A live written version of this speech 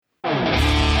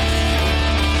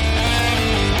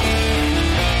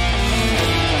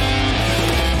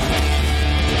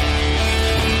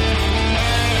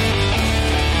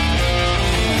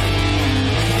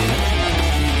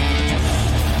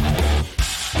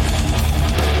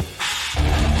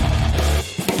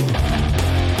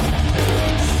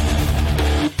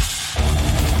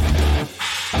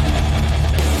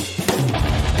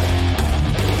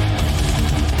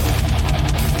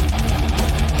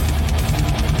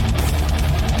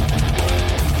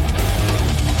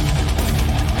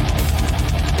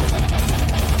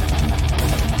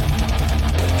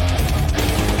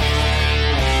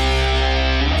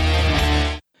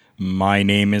My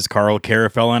name is Carl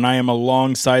Carafell, and I am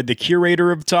alongside the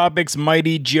curator of topics,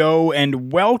 Mighty Joe,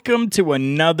 and welcome to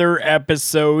another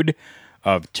episode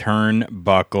of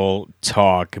Turnbuckle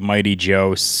Talk. Mighty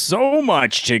Joe, so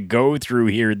much to go through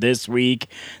here this week.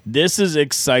 This is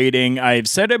exciting. I've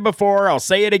said it before, I'll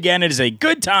say it again. It is a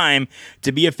good time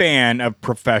to be a fan of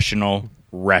professional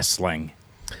wrestling.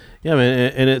 Yeah,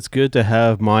 man, and it's good to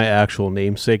have my actual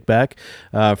namesake back.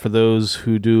 For those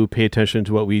who do pay attention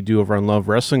to what we do over on Love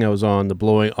Wrestling, I was on the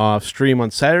Blowing Off stream on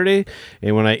Saturday,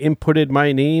 and when I inputted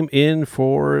my name in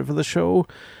for the show,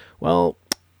 well,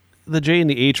 the J and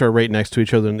the H are right next to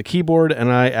each other on the keyboard,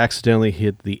 and I accidentally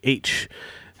hit the H.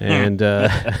 And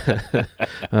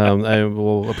I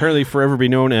will apparently forever be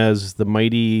known as the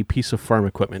mighty piece of farm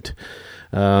equipment.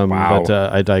 Wow.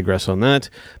 But I digress on that.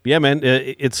 But yeah, man,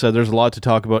 it's there's a lot to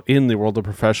talk about in the world of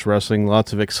professional wrestling.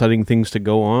 Lots of exciting things to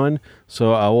go on.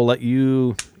 So I will let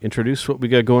you introduce what we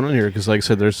got going on here, because, like I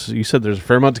said, there's a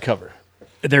fair amount to cover.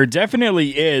 There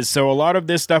definitely is. So a lot of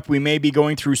this stuff we may be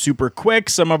going through super quick.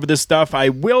 Some of the stuff I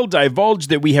will divulge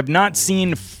that we have not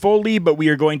seen fully, but we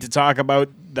are going to talk about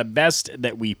the best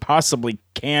that we possibly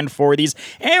can for these.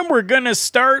 And we're going to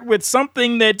start with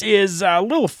something that is a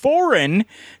little foreign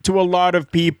to a lot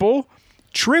of people.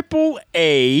 Triple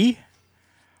A.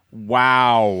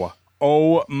 Wow.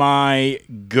 Oh my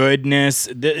goodness.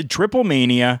 The Triple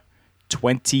Mania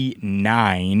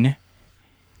 29.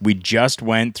 We just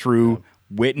went through.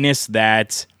 Witness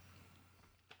that.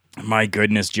 My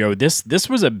goodness, Joe, this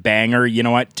was a banger. You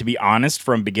know what? To be honest,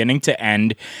 from beginning to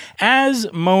end, as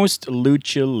most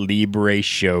Lucha Libre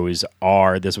shows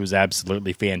are, this was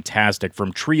absolutely fantastic.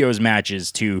 From trios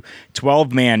matches to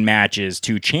 12-man matches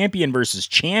to champion versus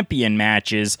champion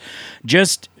matches,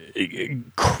 just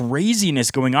craziness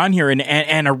going on here,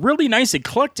 and a really nice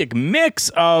eclectic mix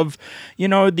of, the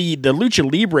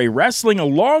Lucha Libre wrestling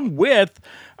along with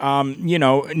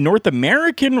North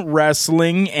American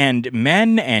wrestling and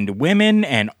men and women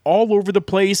and all over the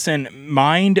place, and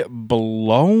mind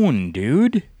blown,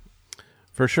 dude.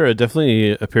 For sure. It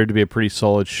definitely appeared to be a pretty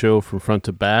solid show from front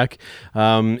to back.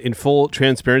 In full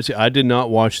transparency, I did not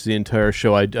watch the entire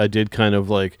show. I did kind of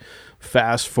like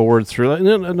fast forward through.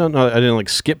 No, I didn't like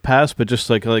skip past, but just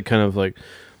like kind of like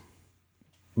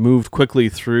moved quickly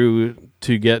through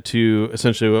to get to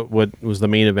essentially what was the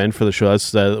main event for the show.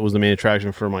 That was the main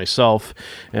attraction for myself.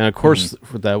 And of course,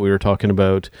 for that, we were talking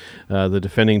about the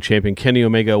defending champion Kenny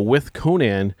Omega with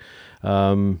Conan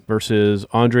versus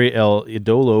Andre El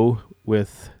Idolo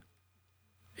with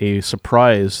a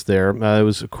surprise there. It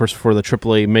was, of course, for the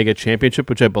AAA Mega Championship,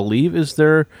 which I believe is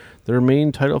their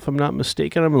main title, if I'm not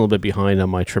mistaken. I'm a little bit behind on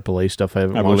my AAA stuff. I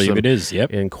believe it is,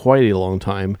 yep. In quite a long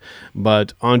time.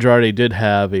 But Andrade did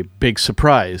have a big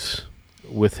surprise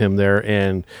with him there,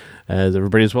 and as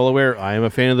everybody is well aware, I am a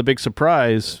fan of the big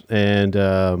surprise, and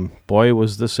boy,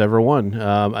 was this ever one.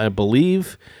 I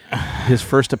believe his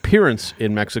first appearance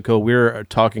in Mexico, we're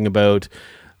talking about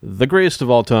the greatest of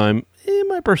all time, in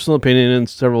my personal opinion, and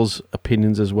several's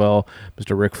opinions as well.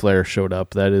 Mr. Ric Flair showed up.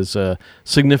 That is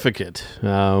significant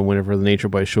whenever the Nature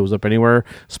Boy shows up anywhere,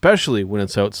 especially when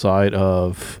it's outside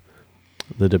of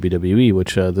the WWE,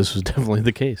 which this was definitely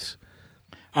the case.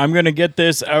 I'm going to get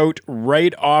this out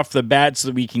right off the bat so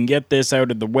that we can get this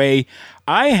out of the way.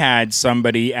 I had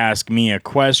somebody ask me a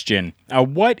question.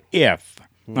 What if?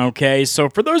 Okay, so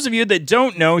for those of you that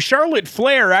don't know, Charlotte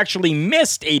Flair actually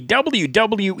missed a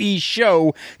WWE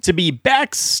show to be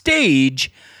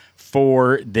backstage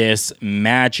for this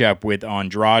matchup with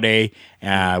Andrade,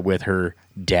 with her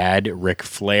dad, Ric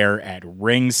Flair, at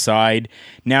ringside.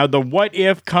 Now, the what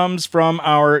if comes from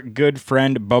our good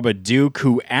friend Bubba Duke,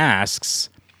 who asks,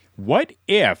 what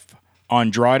if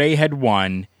Andrade had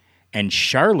won and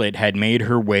Charlotte had made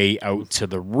her way out to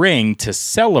the ring to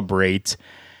celebrate?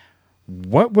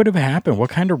 What would have happened?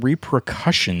 What kind of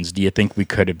repercussions do you think we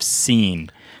could have seen?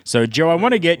 So, Joe, I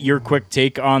want to get your quick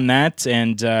take on that.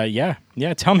 And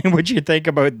tell me what you think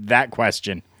about that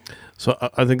question. So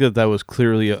I think that was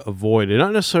clearly avoided.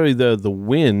 Not necessarily the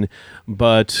win,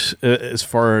 but as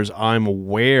far as I'm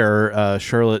aware,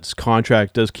 Charlotte's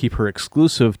contract does keep her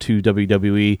exclusive to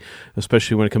WWE,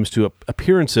 especially when it comes to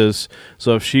appearances.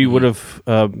 So if she would have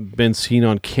been seen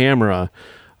on camera,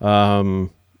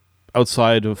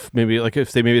 outside of maybe like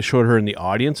if they maybe showed her in the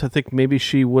audience, I think maybe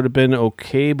she would have been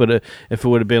okay. But if it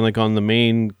would have been like on the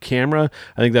main camera,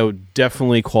 I think that would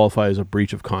definitely qualify as a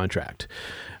breach of contract.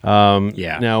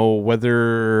 Now,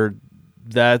 whether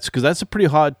that's because that's a pretty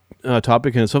hot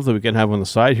topic and it's something we can have on the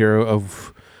side here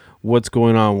of what's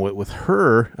going on with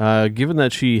her, given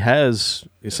that she has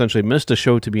essentially missed a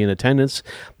show to be in attendance.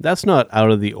 That's not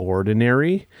out of the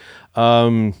ordinary.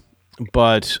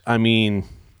 But I mean,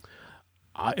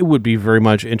 I would be very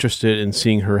much interested in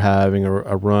seeing her having a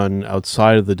run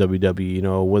outside of the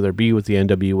WWE, whether it be with the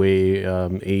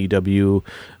NWA,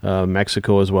 AEW,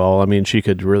 Mexico as well. I mean, she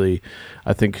could really,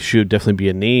 I think she would definitely be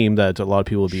a name that a lot of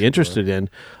people would be interested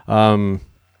in.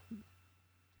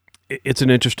 It's an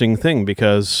interesting thing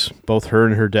because both her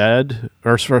and her dad,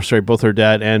 both her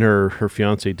dad and her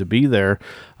fiance to be there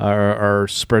are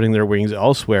spreading their wings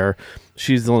elsewhere.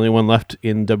 She's the only one left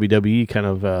in WWE kind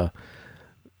of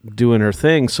doing her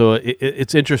thing. So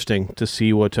it's interesting to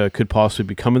see what could possibly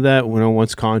become of that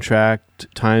once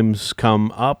contract times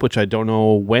come up, which I don't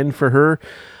know when for her.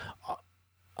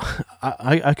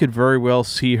 I could very well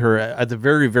see her at the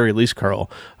very, very least, Carl,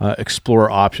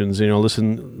 explore options,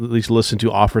 listen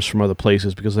to offers from other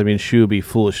places, because I mean, she would be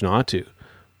foolish not to.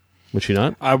 Would she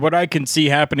not? What I can see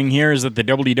happening here is that the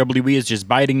WWE is just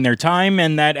biding their time,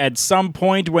 and that at some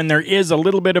point when there is a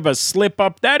little bit of a slip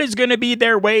up, that is going to be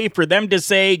their way for them to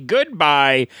say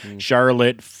goodbye,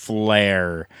 Charlotte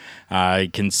Flair.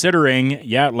 Considering,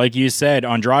 like you said,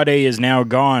 Andrade is now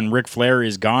gone. Ric Flair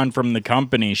is gone from the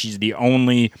company. She's the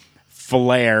only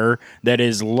Flair that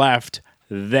is left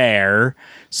there.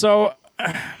 So,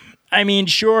 I mean,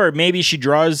 sure, maybe she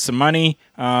draws some money,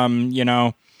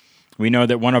 We know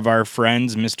that one of our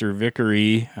friends, Mr.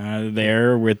 Vickery,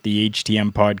 there with the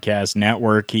HTM Podcast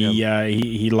Network,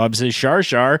 he loves his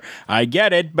Shar. I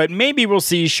get it, but maybe we'll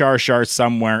see Shar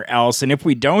somewhere else. And if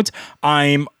we don't,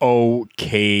 I'm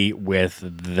okay with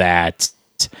that.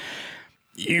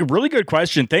 Really good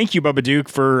question. Thank you, Bubba Duke,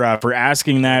 for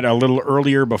asking that a little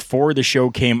earlier before the show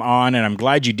came on, and I'm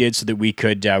glad you did so that we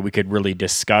could really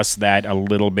discuss that a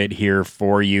little bit here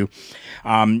for you.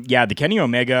 The Kenny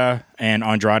Omega and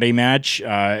Andrade match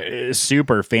is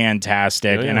super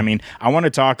fantastic. Oh, yeah. And I mean, I want to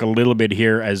talk a little bit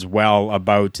here as well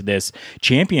about this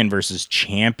champion versus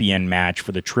champion match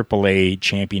for the AAA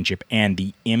Championship and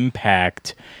the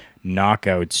Impact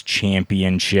Knockouts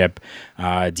Championship.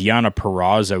 Deonna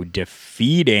Purrazzo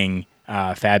defeating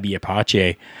Fabi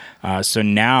Apache. So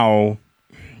now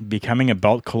becoming a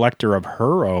belt collector of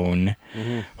her own,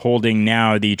 holding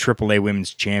now the AAA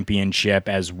Women's Championship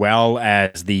as well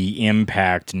as the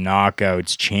Impact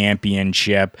Knockouts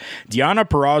Championship. Deonna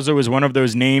Purrazzo is one of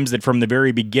those names that from the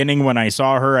very beginning when I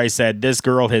saw her, I said, this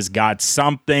girl has got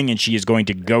something and she is going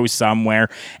to go somewhere.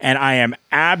 And I am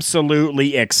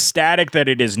absolutely ecstatic that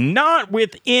it is not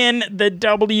within the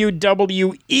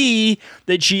WWE,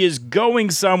 that she is going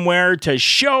somewhere to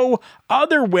show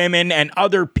other women and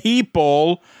other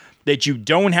people that you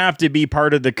don't have to be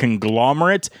part of the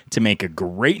conglomerate to make a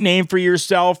great name for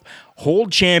yourself,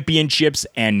 hold championships,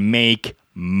 and make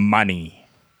money.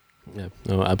 Yeah,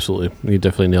 no, absolutely. You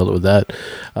definitely nailed it with that.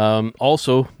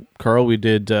 Also, Carl, we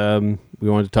wanted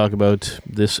to talk about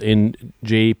this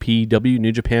NJPW,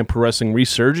 New Japan Pro Wrestling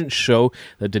Resurgence show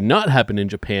that did not happen in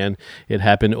Japan. It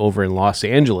happened over in Los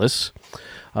Angeles.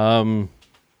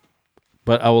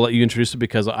 But I will let you introduce it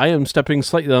because I am stepping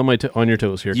slightly on your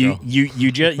toes here, Carl.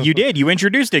 You did. You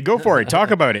introduced it. Go for it. Talk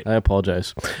about it. I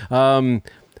apologize.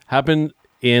 Happened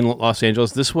in Los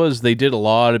Angeles. They did a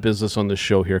lot of business on this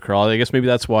show here, Carl. I guess maybe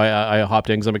that's why I hopped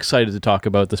in, because I'm excited to talk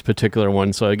about this particular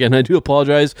one. So again, I do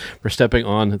apologize for stepping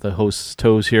on the host's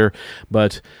toes here.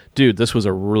 But dude, this was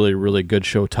a really, really good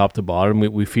show top to bottom.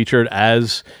 We featured,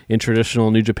 as in traditional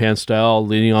New Japan style,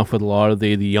 leading off with a lot of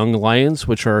the young lions,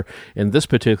 which are, in this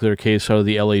particular case, out of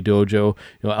the LA Dojo,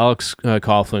 Alex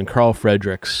Coughlin, Carl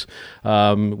Fredericks.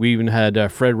 We even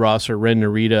had Fred Rosser, Ren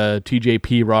Narita,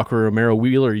 TJP, Rocker Romero,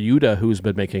 Wheeler Yuta, who's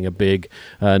been making a big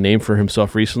name for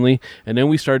himself recently. And then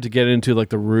we started to get into like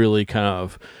the really kind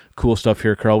of cool stuff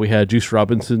here, Carl. We had Juice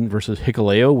Robinson versus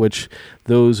Hikuleo, which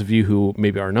those of you who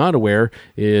maybe are not aware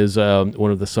is one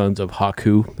of the sons of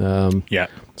Haku.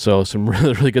 So some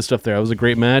really, really good stuff there. It was a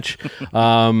great match.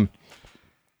 The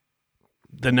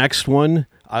next one,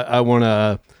 I want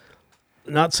to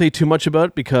not say too much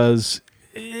about because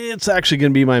it's actually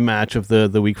going to be my match of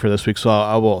the week for this week, so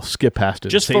I will skip past it.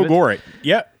 Just forgo it.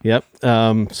 Yep.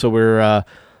 So we're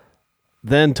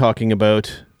then talking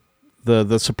about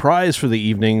the surprise for the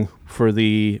evening.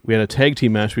 We had a tag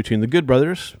team match between the Good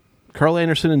Brothers, Carl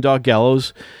Anderson and Doc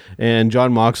Gallows, and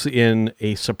John Moxley in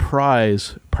a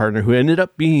surprise partner who ended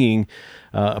up being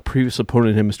a previous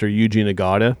opponent in Mr. Yuji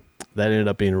Nagata. That ended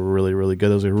up being really, really good.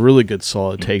 That was a really good,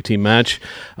 solid tag team match.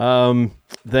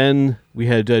 Then we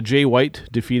had Jay White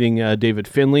defeating David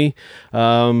Finlay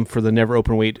for the Never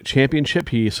Openweight Championship.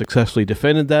 He successfully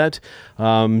defended that.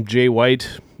 Jay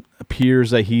White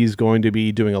appears that he's going to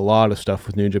be doing a lot of stuff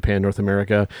with New Japan North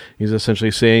America. He's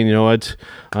essentially saying, you know what,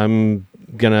 I'm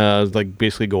gonna like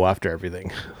basically go after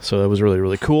everything. So that was really,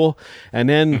 really cool. And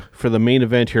then for the main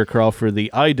event here, Carl, for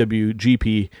the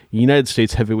IWGP United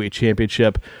States Heavyweight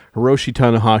Championship, Hiroshi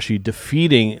Tanahashi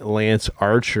defeating Lance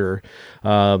Archer.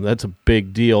 That's a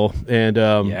big deal. And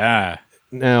Yeah.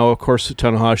 now, of course,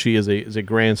 Tanahashi is a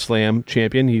Grand Slam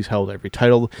champion. He's held every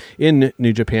title in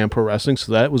New Japan Pro Wrestling,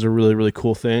 so that was a really, really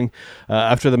cool thing.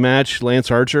 After the match, Lance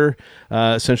Archer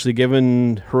essentially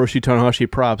giving Hiroshi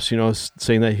Tanahashi props,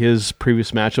 saying that his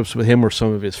previous matchups with him were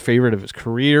some of his favorite of his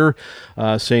career,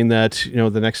 saying that,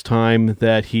 the next time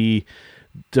that he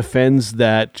defends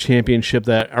that championship,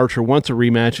 that Archer wants a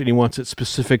rematch, and he wants it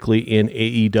specifically in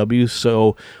AEW,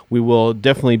 so we will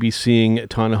definitely be seeing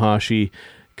Tanahashi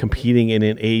competing in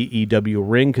an AEW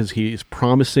ring because he's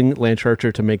promising Lance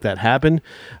Archer to make that happen.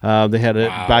 They had a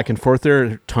back and forth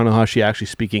there. Tanahashi actually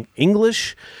speaking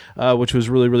English, which was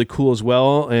really, really cool as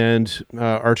well. And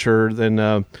Archer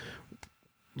then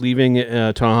leaving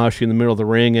Tanahashi in the middle of the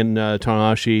ring, and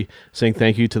Tanahashi saying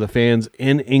thank you to the fans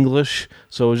in English.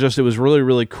 So it was really,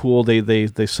 really cool. They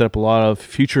set up a lot of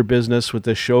future business with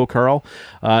this show, Carl,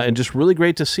 and just really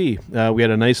great to see. We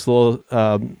had a nice little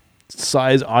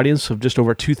size audience of just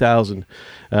over 2,000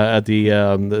 at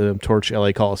the Torch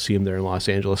LA Coliseum there in Los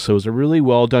Angeles. So it was a really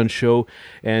well done show,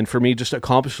 and for me, just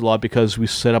accomplished a lot because we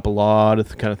set up a lot of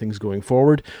the kind of things going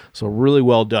forward. So really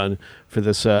well done for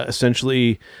this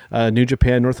essentially New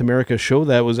Japan North America show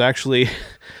that was actually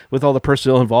with all the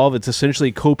personnel involved. It's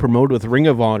essentially co-promoted with Ring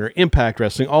of Honor, Impact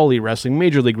Wrestling, All Elite Wrestling,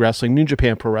 Major League Wrestling, New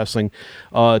Japan Pro Wrestling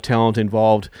talent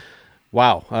involved.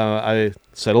 Wow, I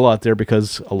said a lot there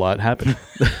because a lot happened.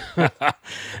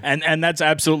 and that's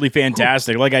absolutely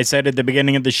fantastic. Like I said at the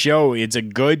beginning of the show, it's a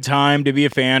good time to be a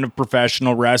fan of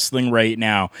professional wrestling right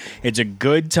now. It's a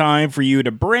good time for you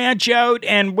to branch out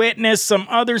and witness some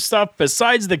other stuff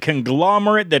besides the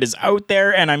conglomerate that is out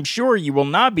there, and I'm sure you will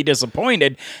not be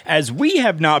disappointed, as we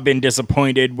have not been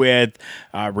disappointed with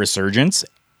Resurgence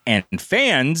and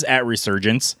fans at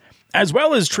Resurgence, as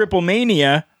well as Triple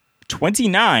Mania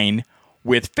 29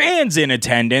 with fans in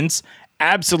attendance.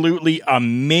 Absolutely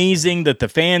amazing that the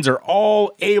fans are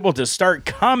all able to start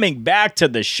coming back to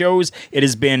the shows. It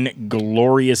has been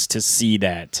glorious to see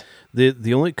that.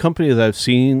 The only company that I've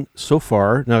seen so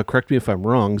far, now correct me if I'm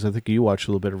wrong, because I think you watched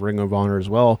a little bit of Ring of Honor as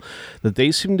well, that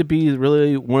they seem to be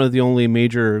really one of the only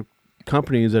major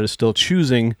companies that is still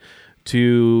choosing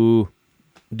to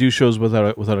do shows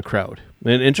without a crowd.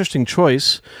 An interesting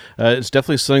choice. It's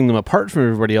definitely setting them apart from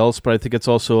everybody else, but I think it's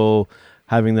also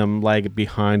having them lag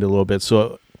behind a little bit.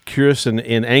 So curious and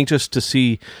anxious to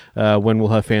see when we'll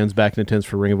have fans back in attendance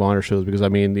for Ring of Honor shows, because, I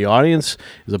mean, the audience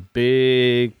is a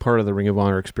big part of the Ring of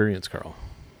Honor experience, Carl.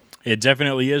 It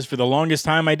definitely is. For the longest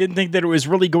time, I didn't think that it was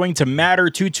really going to matter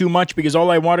too much, because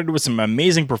all I wanted was some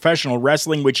amazing professional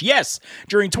wrestling, which, yes,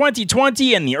 during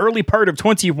 2020 and the early part of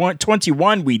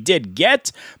 2021 we did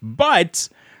get, but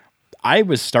I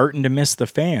was starting to miss the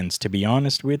fans, to be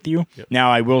honest with you. Yep. Now,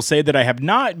 I will say that I have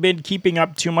not been keeping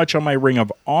up too much on my Ring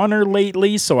of Honor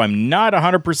lately, so I'm not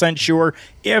 100% sure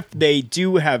if they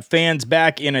do have fans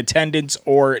back in attendance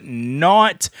or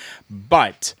not.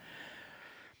 But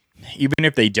even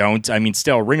if they don't, I mean,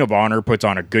 still, Ring of Honor puts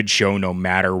on a good show no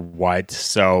matter what.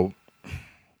 So,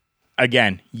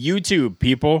 again, YouTube,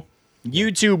 people.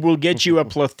 YouTube will get you a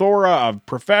plethora of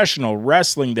professional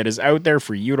wrestling that is out there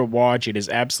for you to watch. It is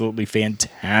absolutely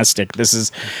fantastic. This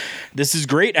is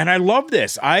great, and I love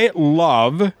this. I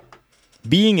love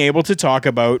being able to talk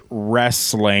about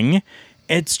wrestling.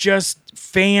 It's just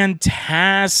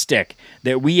fantastic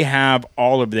that we have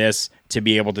all of this to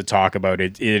be able to talk about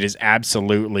it. It is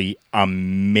absolutely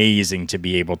amazing to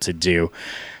be able to do.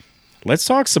 Let's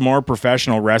talk some more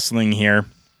professional wrestling here.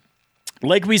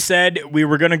 Like we said, we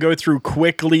were going to go through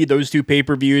quickly those two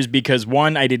pay-per-views because,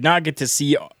 one, I did not get to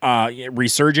see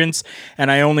Resurgence,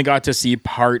 and I only got to see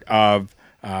part of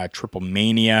Triple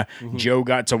Mania. Mm-hmm. Joe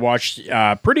got to watch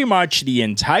pretty much the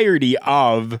entirety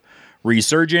of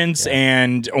Resurgence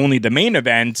and only the main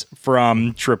event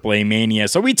from AAA Mania.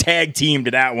 So we tag teamed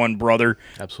that one, brother.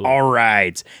 Absolutely. All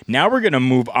right. Now we're going to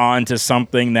move on to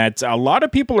something that a lot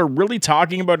of people are really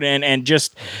talking about and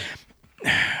just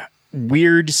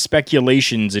weird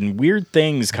speculations and weird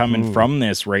things coming from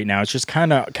this right now. It's just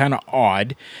kind of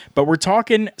odd, but we're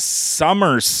talking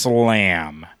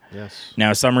SummerSlam. Yes.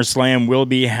 Now, SummerSlam will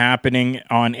be happening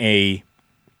on a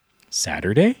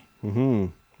Saturday,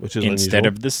 which is instead unusual.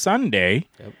 of the Sunday,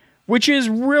 which is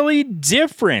really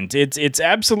different. It's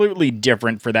absolutely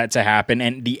different for that to happen.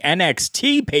 And the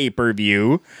NXT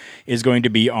pay-per-view is going to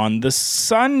be on the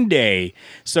Sunday.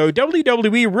 So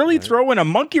WWE really throwing a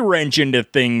monkey wrench into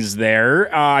things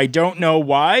there. I don't know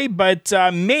why, but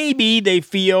maybe they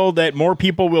feel that more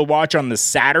people will watch on the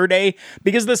Saturday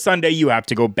because the Sunday you have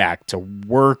to go back to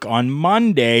work on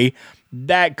Monday.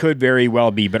 That could very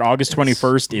well be, but August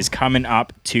 21st is coming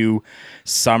up to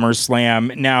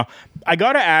SummerSlam. Now, I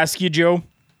got to ask you, Joe,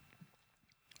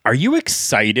 are you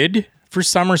excited for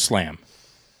SummerSlam?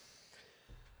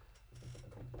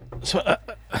 So,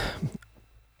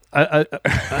 I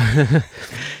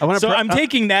want to. I'm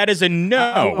taking that as a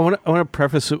no. I want to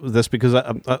preface this because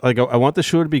I want the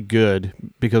show to be good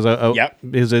because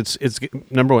because it's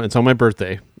number one. It's on my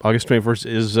birthday. August 21st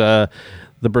is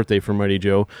the birthday for Mighty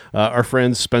Joe. Our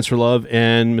friends Spencer Love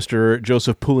and Mr.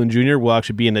 Joseph Poulin Jr. will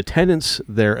actually be in attendance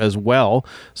there as well.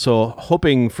 So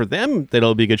hoping for them that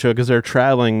it'll be a good show because they're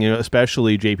traveling,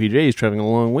 especially JPJ is traveling a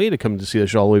long way to come to see the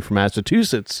show all the way from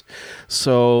Massachusetts.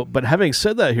 So, but having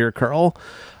said that here, Carl,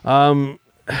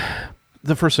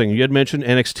 the first thing you had mentioned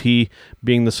NXT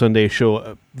being the Sunday show,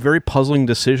 a very puzzling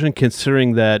decision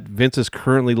considering that Vince is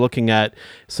currently looking at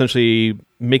essentially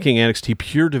making NXT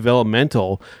pure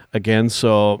developmental again.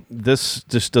 So this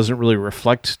just doesn't really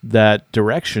reflect that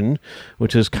direction,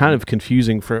 which is kind of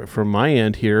confusing from my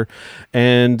end here.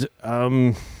 And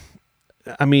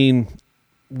I mean,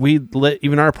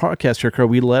 even our podcast here, Carl,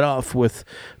 we let off with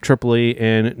AAA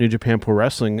and New Japan Pro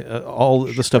Wrestling. All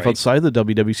the stuff outside the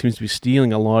WWE seems to be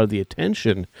stealing a lot of the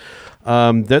attention.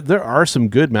 There are some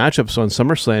good matchups on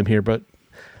SummerSlam here, but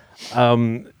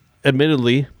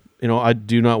admittedly, I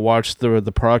do not watch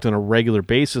the product on a regular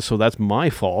basis, so that's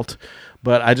my fault.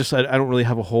 But I don't really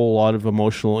have a whole lot of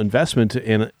emotional investment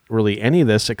in really any of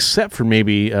this, except for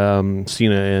maybe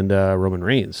Cena and Roman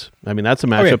Reigns. I mean, that's a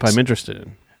matchup I'm interested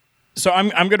in. So I'm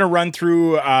going to run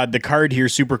through the card here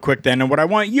super quick then. And what I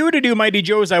want you to do, Mighty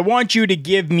Joe, is I want you to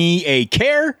give me a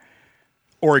care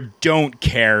or don't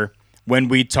care when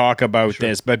we talk about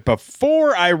this. But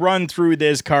before I run through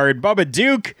this card, Bubba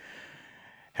Duke,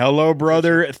 hello,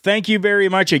 brother. Thank you very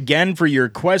much again for your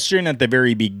question at the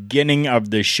very beginning of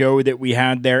the show that we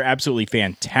had there. Absolutely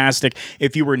fantastic.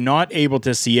 If you were not able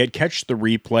to see it, catch the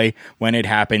replay when it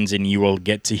happens and you will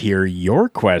get to hear your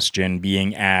question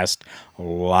being asked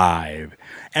live.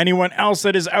 Anyone else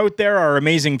that is out there, our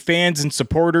amazing fans and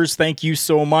supporters, thank you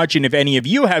so much. And if any of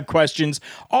you have questions,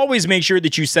 always make sure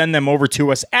that you send them over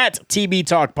to us at TB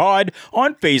Talk Pod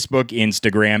on Facebook,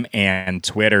 Instagram, and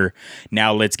Twitter.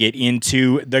 Now let's get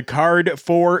into the card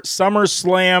for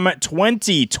SummerSlam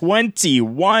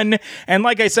 2021. And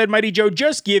like I said, Mighty Joe,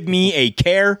 just give me a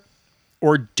care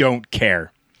or don't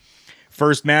care.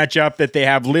 First matchup that they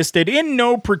have listed in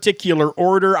no particular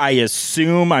order. I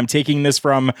assume I'm taking this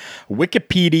from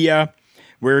Wikipedia.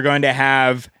 We're going to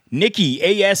have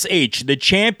Nikki ASH, the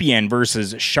champion,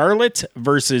 versus Charlotte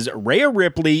versus Rhea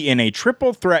Ripley in a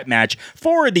triple threat match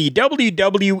for the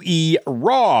WWE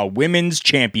Raw Women's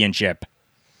Championship.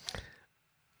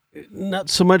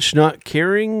 Not so much not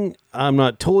caring. I'm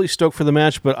not totally stoked for the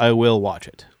match, but I will watch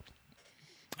it.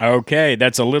 Okay,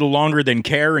 that's a little longer than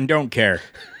care and don't care.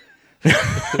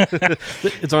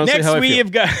 It's honestly next how I we feel.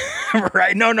 have got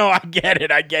right. No, I get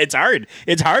it. It's hard.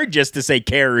 It's hard just to say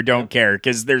care or don't care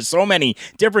because there's so many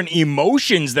different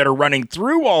emotions that are running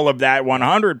through all of that.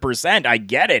 100%. I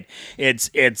get it.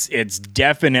 It's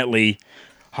definitely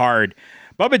hard.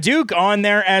 Bubba Duke on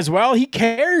there as well. He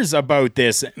cares about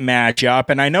this matchup,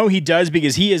 and I know he does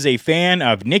because he is a fan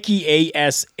of Nikki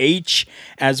ASH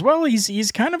as well.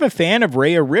 He's kind of a fan of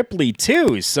Rhea Ripley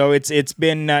too. So it's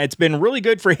been really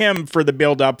good for him for the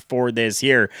build up for this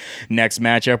here. Next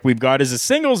matchup we've got is a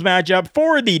singles matchup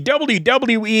for the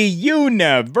WWE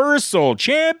Universal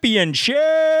Championship.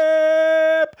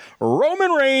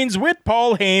 Roman Reigns with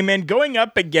Paul Heyman going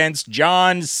up against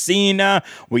John Cena.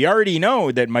 We already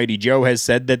know that Mighty Joe has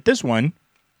said that this one,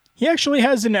 he actually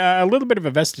has a little bit of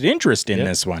a vested interest in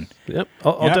this one. Yep.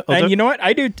 And you know what?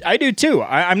 I do too.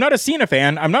 I'm not a Cena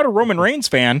fan. I'm not a Roman Reigns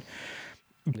fan.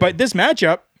 But this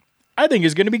matchup, I think,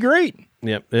 is going to be great.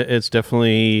 Yep. It's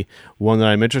definitely one that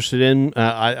I'm interested in.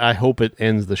 I hope it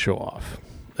ends the show off.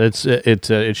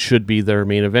 It should be their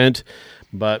main event,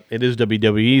 but it is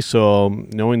WWE, so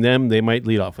knowing them, they might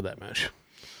lead off with that match.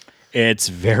 It's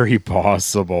very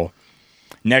possible.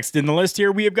 Next in the list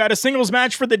here, we have got a singles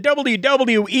match for the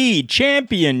WWE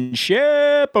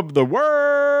Championship of the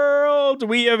World.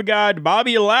 We have got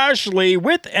Bobby Lashley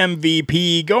with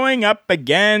MVP going up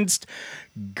against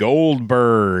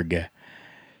Goldberg.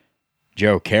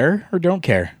 Joe, care or don't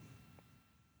care?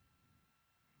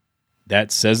 That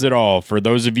says it all. For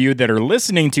those of you that are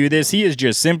listening to this, he is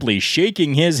just simply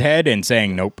shaking his head and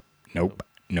saying, nope, nope,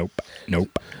 nope,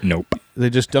 nope, nope. They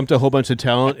just dumped a whole bunch of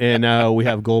talent, and now we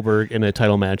have Goldberg in a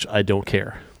title match. I don't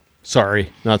care.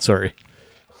 Sorry, not sorry.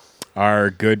 Our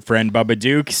good friend Bubba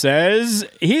Duke says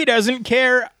he doesn't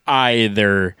care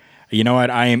either. You know what?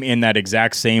 I am in that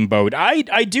exact same boat. I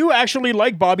do actually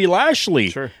like Bobby Lashley.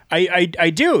 Sure. I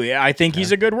do. I think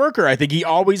he's a good worker. I think he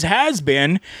always has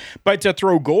been. But to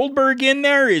throw Goldberg in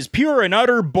there is pure and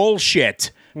utter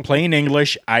bullshit. Plain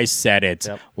English, I said it.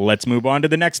 Yep. Let's move on to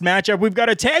the next matchup. We've got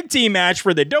a tag team match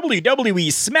for the WWE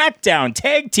SmackDown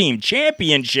Tag Team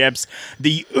Championships.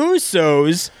 The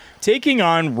Usos taking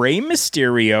on Rey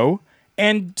Mysterio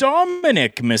and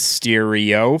Dominic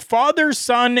Mysterio,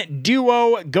 father-son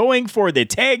duo going for the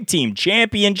tag team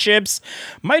championships.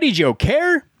 Mighty Joe,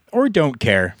 care or don't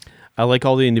care? I like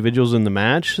all the individuals in the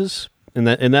matches in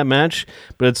that match,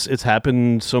 but it's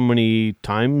happened so many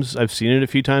times. I've seen it a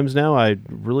few times now. I'm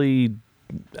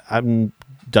kind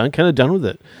of done with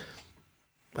it.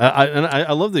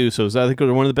 I love the Usos. I think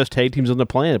they're one of the best tag teams on the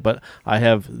planet, but I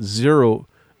have zero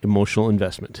emotional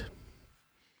investment.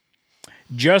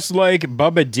 Just like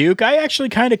Bubba Duke, I actually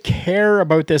kind of care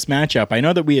about this matchup. I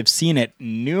know that we have seen it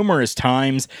numerous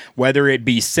times, whether it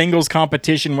be singles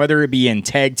competition, whether it be in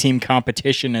tag team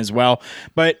competition as well.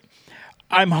 But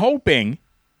I'm hoping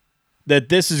that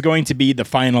this is going to be the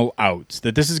final out,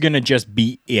 that this is going to just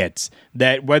be it.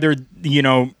 That whether,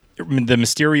 the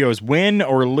Mysterios win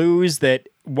or lose, that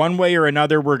one way or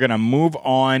another, we're going to move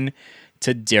on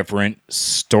to different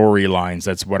storylines.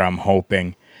 That's what I'm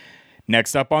hoping.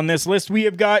 Next up on this list, we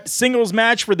have got singles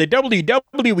match for the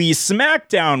WWE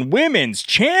SmackDown Women's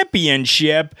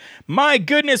Championship. My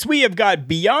goodness, we have got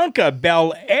Bianca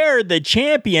Belair, the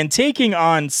champion, taking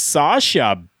on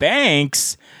Sasha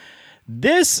Banks.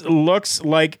 This looks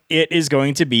like it is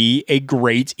going to be a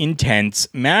great, intense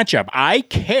matchup. I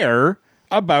care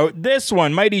about this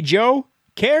one. Mighty Joe,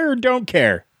 care or don't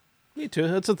care? Me too.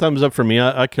 That's a thumbs up for me.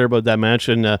 I care about that match,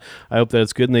 and I hope that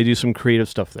it's good and they do some creative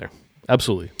stuff there.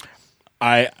 Absolutely.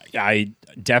 I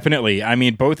definitely. I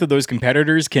mean, both of those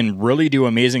competitors can really do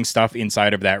amazing stuff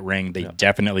inside of that ring. They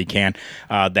definitely can.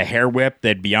 The hair whip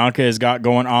that Bianca has got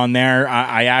going on there,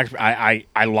 I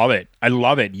love it. I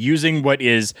love it. Using what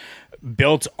is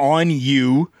built on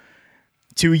you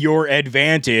to your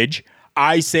advantage.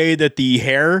 I say that the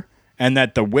hair and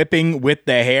that the whipping with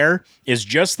the hair is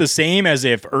just the same as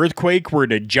if Earthquake were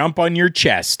to jump on your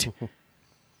chest.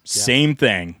 Same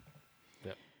thing.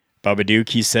 Bubba Duke,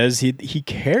 he says he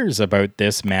cares about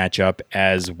this matchup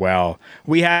as well.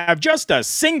 We have just a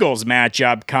singles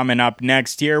matchup coming up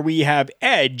next here. We have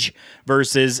Edge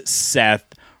versus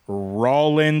Seth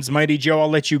Rollins. Mighty Joe, I'll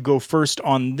let you go first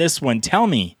on this one. Tell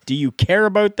me, do you care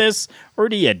about this or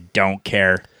do you don't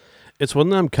care? It's one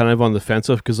that I'm kind of on the fence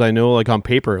of because I know, like, on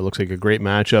paper it looks like a great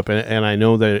matchup, and I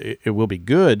know that it will be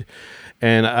good.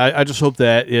 And I just hope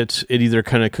that it either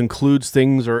kind of concludes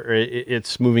things or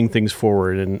it's moving things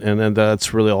forward, and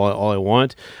that's really all I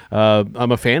want.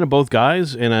 I'm a fan of both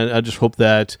guys, and I just hope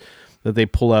that they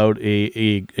pull out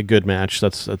a good match.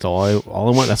 That's all I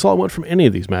want. That's all I want from any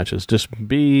of these matches. Just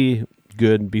be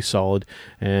good, be solid,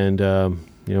 and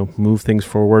move things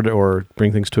forward or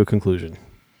bring things to a conclusion.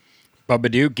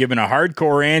 Bubba Duke giving a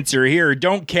hardcore answer here.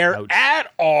 Don't care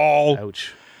at all.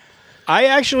 Ouch. I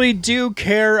actually do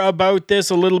care about this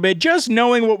a little bit, just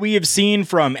knowing what we have seen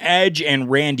from Edge and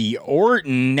Randy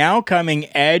Orton, now coming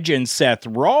Edge and Seth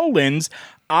Rollins.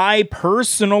 I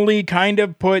personally kind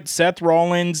of put Seth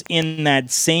Rollins in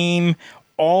that same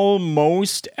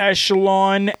almost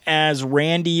echelon as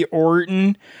Randy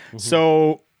Orton. Mm-hmm.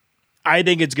 So I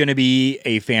think it's going to be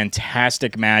a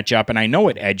fantastic matchup, and I know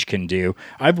what Edge can do.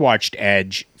 I've watched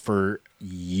Edge for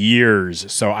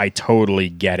years, so I totally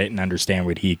get it and understand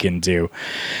what he can do.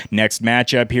 Next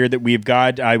matchup here that we've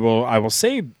got, I will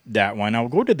save that one. I'll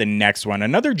go to the next one.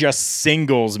 Another just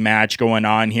singles match going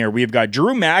on here. We've got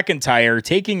Drew McIntyre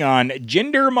taking on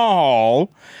Jinder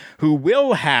Mahal, who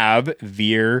will have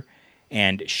Veer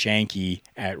and Shanky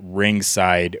at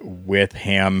ringside with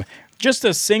him. Just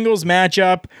a singles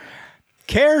matchup.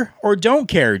 Care or don't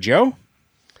care, Joe?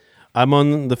 I'm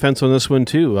on the fence on this one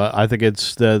too. I think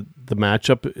it's the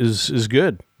matchup is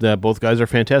good. Both guys are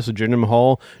fantastic. Jinder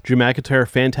Mahal, Drew McIntyre,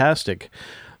 fantastic.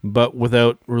 But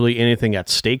without really anything at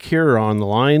stake here or on the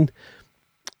line,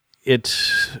 it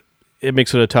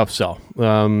makes it a tough sell.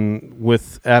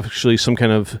 With actually some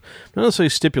kind of, not necessarily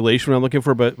stipulation I'm looking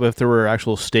for, but if there were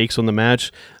actual stakes on the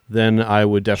match, then I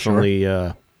would definitely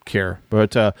care.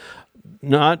 But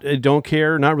don't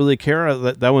care, not really care.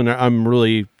 That one I'm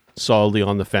really solidly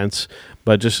on the fence.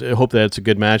 But just hope that it's a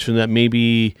good match and that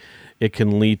maybe it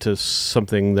can lead to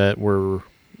something that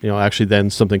actually then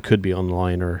something could be on the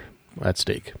line or at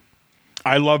stake.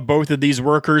 I love both of these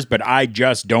workers, but I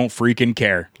just don't freaking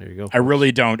care. There you go. I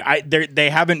really don't.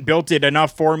 They haven't built it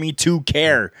enough for me to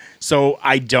care, so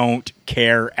I don't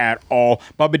care at all.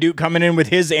 Bubba Duke coming in with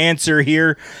his answer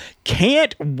here.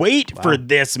 Can't wait for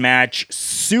this match.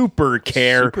 Super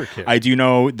care. I do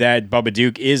know that Bubba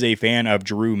Duke is a fan of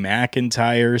Drew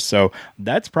McIntyre, so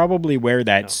that's probably where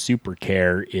that super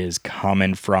care is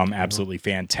coming from. Absolutely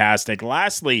fantastic.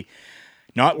 Lastly,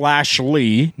 not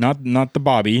Lashley, not the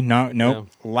Bobby,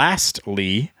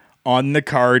 lastly, on the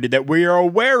card that we are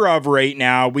aware of right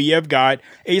now, we have got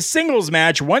a singles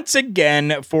match once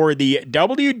again for the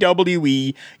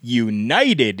WWE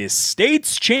United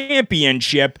States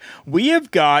Championship. We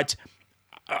have got,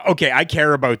 okay, I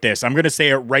care about this. I'm going to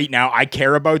say it right now. I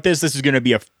care about this. This is going to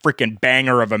be a freaking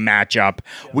banger of a matchup.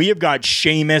 Yeah. We have got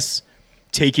Sheamus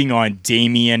taking on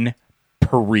Damian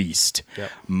Priest.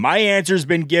 Yep. My answer's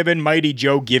been given. Mighty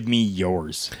Joe, give me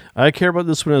yours. I care about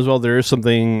this one as well. There is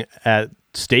something at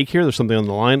stake here. There's something on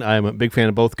the line. I'm a big fan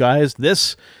of both guys.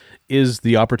 This is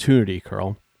the opportunity,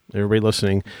 Carl, everybody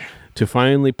listening, to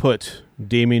finally put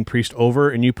Damian Priest over,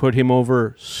 and you put him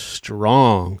over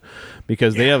strong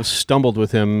because they have stumbled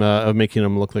with him of making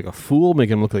him look like a fool,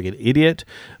 making him look like an idiot.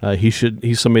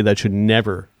 He's somebody that should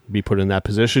never be put in that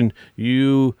position.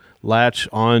 You latch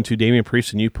on to Damian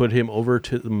Priest and you put him over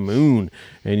to the moon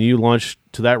and you launch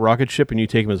to that rocket ship and you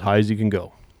take him as high as you can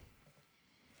go.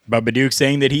 Bubba Duke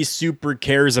saying that he super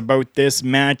cares about this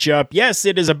matchup. Yes,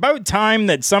 it is about time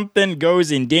that something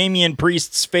goes in Damian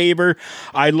Priest's favor.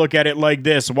 I look at it like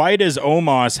this. Why does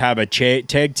Omos have a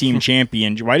tag team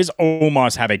champion? Why does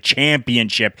Omos have a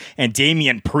championship and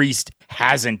Damian Priest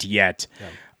hasn't yet? Yeah.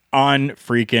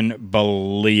 Unfreaking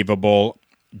believable.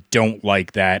 Don't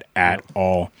like that at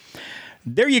all.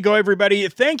 There you go, everybody.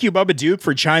 Thank you, Bubba Duke,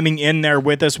 for chiming in there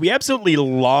with us. We absolutely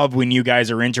love when you guys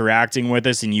are interacting with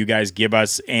us and you guys give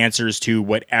us answers to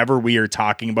whatever we are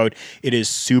talking about. It is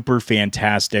super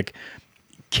fantastic.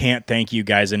 Can't thank you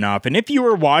guys enough. And if you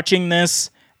are watching this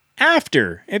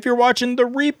if you're watching the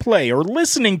replay or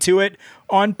listening to it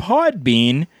on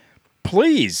Podbean,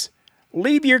 please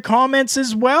leave your comments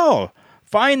as well.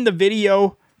 Find the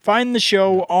video, find the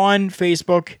show on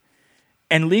Facebook,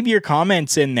 and leave your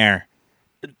comments in there.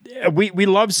 We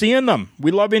love seeing them.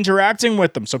 We love interacting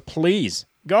with them. So please,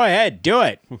 go ahead, do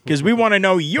it. Because we want to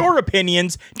know your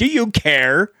opinions. Do you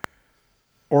care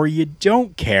or you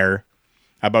don't care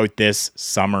about this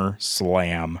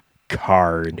SummerSlam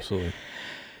card? Absolutely.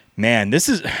 Man, this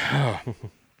is...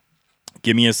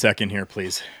 Give me a second here,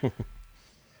 please.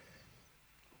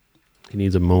 He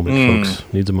needs a moment,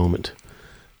 folks. Needs a moment.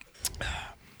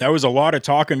 That was a lot of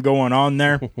talking going on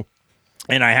there.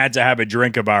 And I had to have a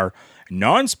drink of our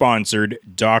non-sponsored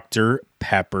Dr.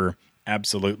 Pepper.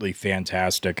 Absolutely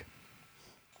fantastic.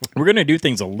 We're going to do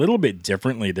things a little bit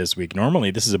differently this week. Normally,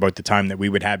 this is about the time that we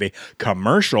would have a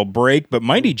commercial break. But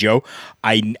Mighty Joe,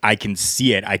 I can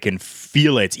see it. I can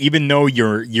feel it. Even though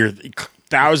you're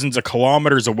thousands of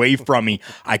kilometers away from me,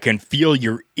 I can feel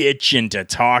you're itching to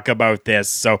talk about this.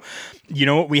 So you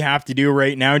know what we have to do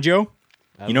right now, Joe?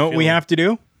 You know what we have to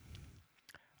do?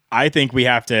 I think we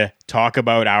have to talk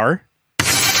about our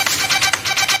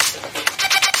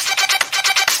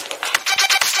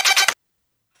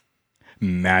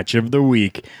match of the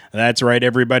week. That's right,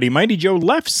 everybody. Mighty Joe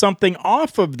left something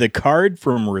off of the card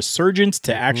from Resurgence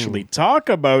to actually talk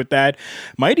about that.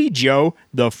 Mighty Joe,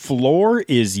 the floor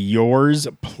is yours.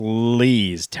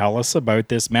 Please tell us about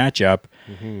this matchup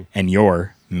and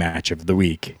your match of the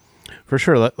week. For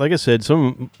sure. Like I said,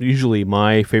 usually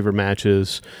my favorite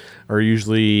matches are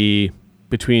usually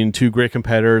between two great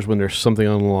competitors when there's something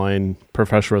on the line.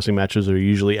 Professional wrestling matches are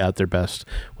usually at their best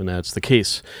when that's the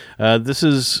case. This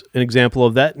is an example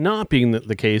of that not being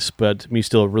the case, but me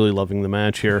still really loving the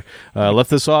match here. Left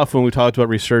this off when we talked about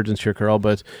Resurgence here, Carl,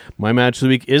 but my match of the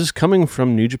week is coming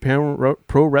from New Japan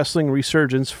Pro Wrestling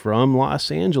Resurgence from Los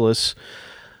Angeles.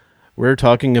 We're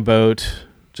talking about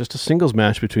just a singles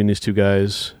match between these two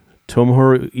guys,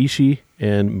 Tomohiro Ishii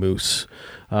and Moose.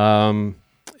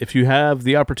 If you have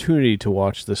the opportunity to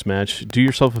watch this match, do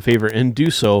yourself a favor and do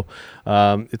so.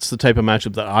 It's the type of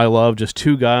matchup that I love. Just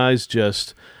two guys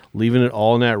just leaving it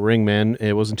all in that ring, man.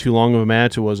 It wasn't too long of a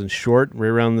match. It wasn't short, right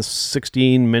around the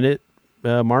 16-minute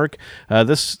mark.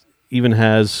 This even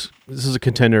has this is a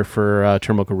contender for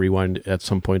Turnbuckle Rewind at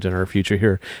some point in our future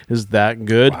here. Is that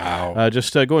good? Wow.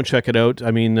 Just go and check it out.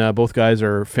 I mean, both guys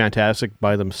are fantastic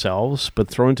by themselves, but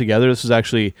thrown together, this is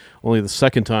actually only the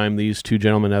second time these two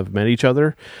gentlemen have met each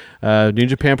other. New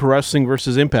Japan Pro Wrestling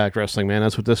versus Impact Wrestling, man.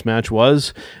 That's what this match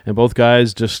was. And both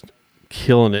guys just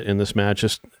killing it in this match.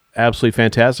 Just absolutely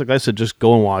fantastic. Like I said, just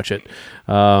go and watch it.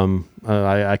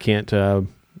 I can't,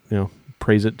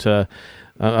 praise it.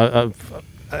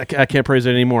 I can't praise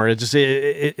it anymore. It's just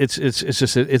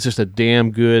a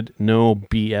damn good, no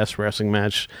BS wrestling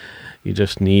match. You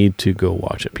just need to go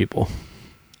watch it, people.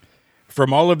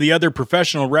 From all of the other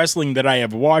professional wrestling that I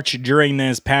have watched during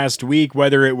this past week,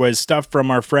 whether it was stuff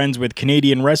from our friends with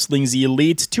Canadian Wrestling's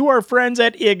Elite to our friends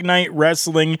at Ignite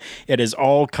Wrestling, it has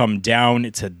all come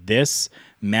down to this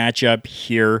matchup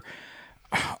here.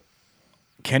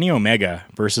 Kenny Omega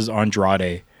versus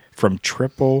Andrade from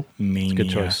Triple Mania. Good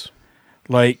choice.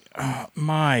 Like,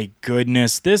 my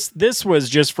goodness, this was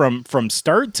just from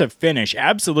start to finish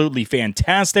absolutely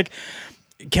fantastic.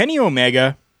 Kenny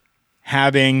Omega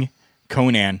having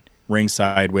Conan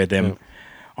ringside with him.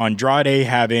 Yeah. Andrade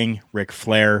having Ric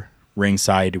Flair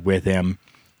ringside with him.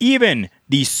 Even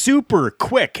the super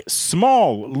quick,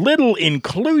 small, little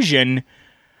inclusion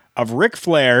of Ric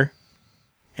Flair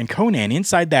and Conan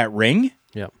inside that ring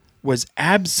was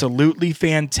absolutely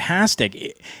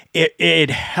fantastic.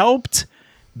 It helped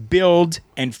build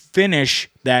and finish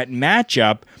that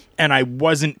matchup, and I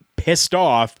wasn't pissed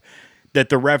off that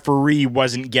the referee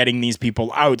wasn't getting these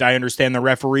people out. I understand the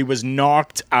referee was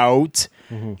knocked out,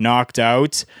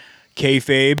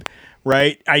 kayfabe,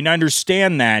 right? I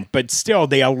understand that, but still,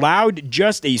 they allowed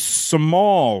just a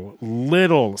small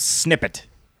little snippet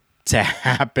to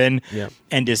happen,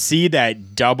 and to see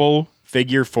that double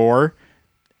figure four,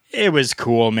 it was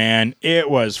cool, man. It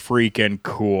was freaking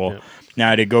cool.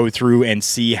 Now to go through and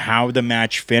see how the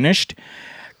match finished,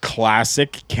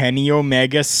 classic Kenny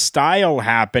Omega style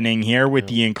happening here with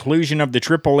the inclusion of the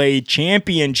AAA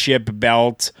Championship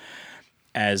belt,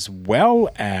 as well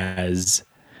as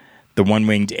the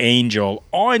One-Winged Angel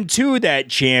onto that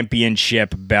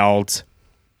championship belt.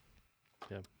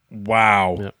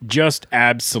 Wow. Just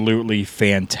absolutely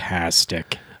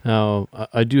fantastic. Now,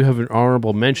 I do have an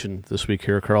honorable mention this week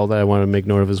here, Carl, that I want to make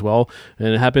note of as well. And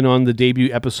it happened on the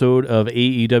debut episode of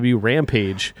AEW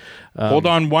Rampage. Hold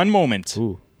on one moment.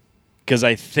 Because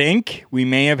I think we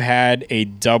may have had a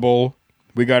double.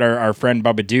 We got our friend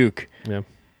Bubba Duke. Yeah.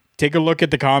 Take a look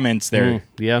at the comments there.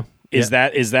 Is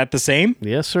that the same?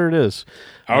 Yes, sir, it is.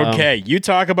 Okay, you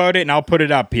talk about it and I'll put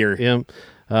it up here. Yeah.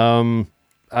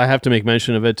 I have to make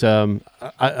mention of it.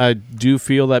 I do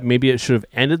feel that maybe it should have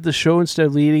ended the show instead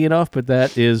of leading it off, but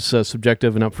that is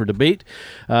subjective and up for debate.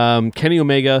 Kenny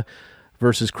Omega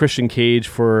versus Christian Cage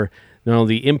for not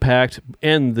only the Impact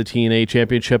and the TNA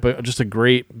Championship, but just a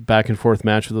great back and forth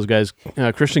match with those guys.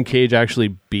 Christian Cage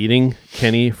actually beating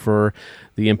Kenny for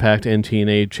the Impact and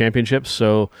TNA Championships,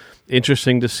 so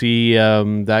interesting to see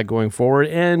that going forward.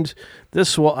 And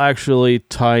this will actually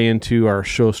tie into our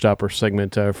showstopper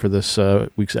segment for this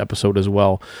week's episode as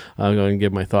well. I'm going to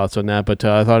give my thoughts on that. But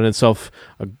I thought in itself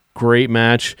a great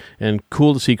match and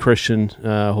cool to see Christian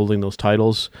holding those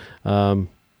titles.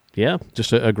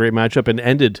 Just a great matchup, and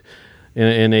ended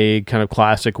in a kind of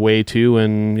classic way too.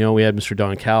 And we had Mr.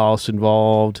 Don Callis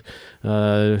involved,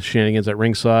 shenanigans at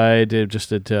ringside. It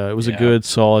was a good,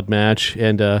 solid match,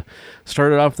 and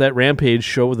started off that Rampage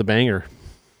show with a banger.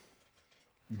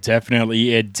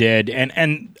 Definitely it did.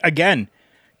 And again,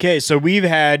 okay, so we've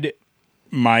had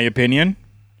my opinion,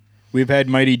 we've had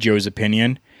Mighty Joe's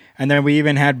opinion, and then we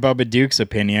even had Bubba Duke's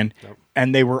opinion.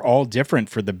 And they were all different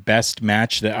for the best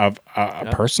match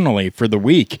personally for the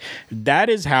week. That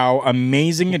is how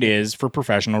amazing it is for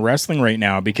professional wrestling right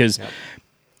now, because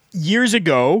years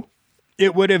ago,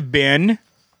 it would have been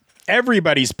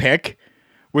everybody's pick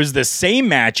was the same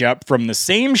matchup from the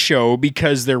same show,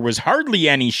 because there was hardly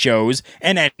any shows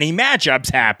and any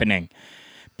matchups happening.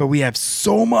 But we have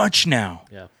so much now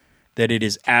that it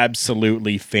is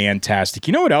absolutely fantastic.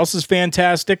 You know what else is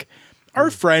fantastic? Our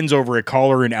friends over at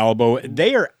Collar and Elbow,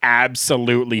 they are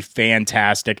absolutely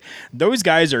fantastic. Those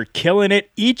guys are killing it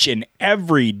each and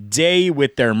every day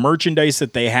with their merchandise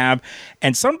that they have.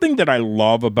 And something that I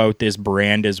love about this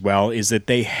brand as well is that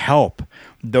they help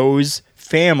those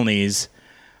families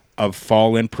of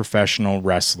fallen professional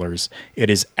wrestlers. It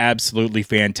is absolutely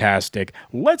fantastic.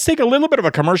 Let's take a little bit of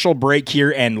a commercial break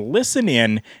here and listen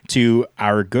in to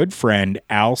our good friend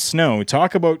Al Snow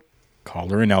talk about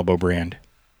Collar and Elbow brand.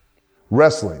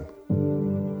 Wrestling,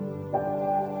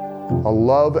 a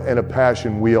love and a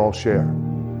passion we all share.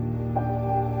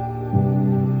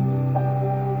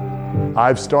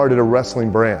 I've started a wrestling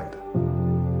brand,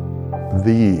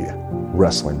 the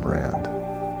wrestling brand.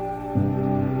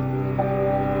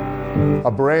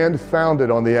 A brand founded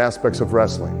on the aspects of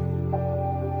wrestling.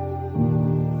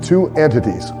 Two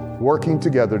entities working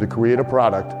together to create a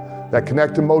product that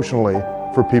connects emotionally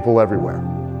for people everywhere.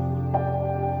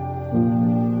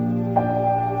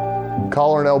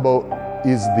 Collar and Elbow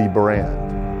is the brand.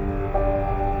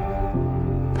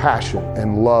 Passion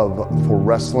and love for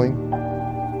wrestling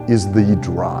is the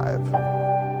drive.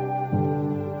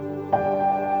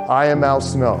 I am Al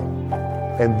Snow,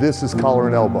 and this is Collar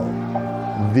and Elbow,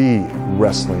 the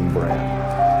wrestling brand.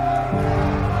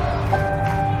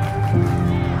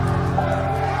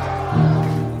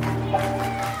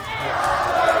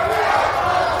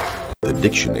 The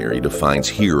dictionary defines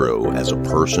hero as a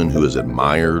person who is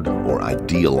admired or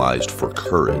idealized for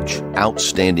courage,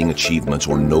 outstanding achievements,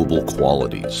 or noble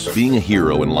qualities. Being a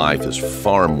hero in life is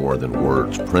far more than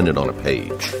words printed on a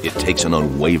page. It takes an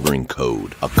unwavering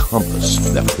code, a compass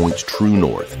that points true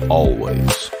north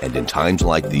always. And in times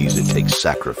like these, it takes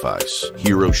sacrifice.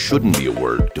 Hero shouldn't be a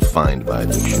word defined by a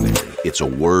dictionary. It's a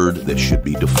word that should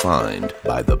be defined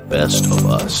by the best of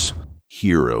us.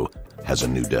 Hero has a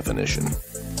new definition.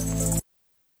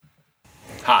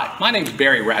 Hi, my name's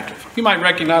Barry Ratcliffe. You might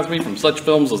recognize me from such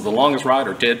films as The Longest Ride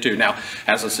or Dead 2. Now,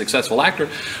 as a successful actor,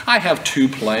 I have 2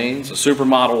 planes, a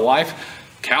supermodel wife,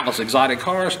 countless exotic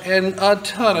cars, and a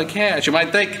ton of cash. You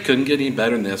might think it couldn't get any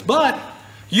better than this, but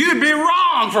you'd be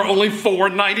wrong. For only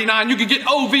 $4.99, you can get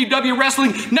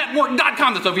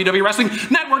OVWWrestlingNetwork.com. That's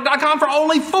OVWWrestlingNetwork.com for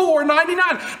only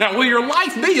 $4.99. Now, will your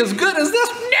life be as good as this?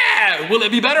 No. Will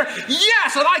it be better?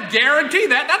 Yes, and I guarantee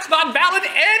that. That's not valid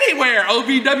anywhere.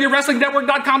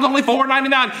 OVWWrestlingNetwork.com is only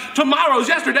 $4.99. Tomorrow's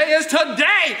yesterday is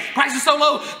today. Prices so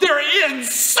low, they're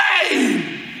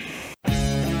insane.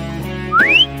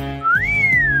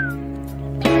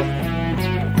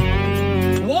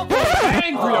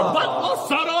 Bang for your butt. Well,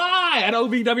 so do I at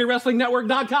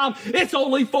OVWWrestlingNetwork.com. It's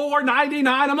only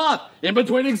 $4.99 a month. In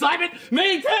between excitement,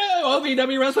 me too.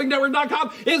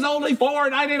 OVWWrestlingNetwork.com is only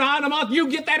 $4.99 a month. You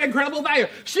get that incredible value.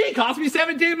 She cost me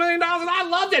 $17 million and I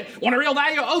loved it. Want a real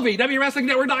value?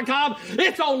 OVWWrestlingNetwork.com.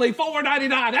 It's only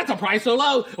 $4.99. That's a price so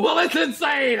low. Well, it's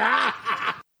insane.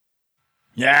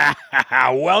 Yeah,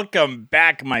 welcome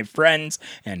back, my friends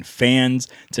and fans,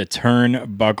 to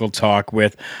Turnbuckle Talk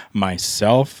with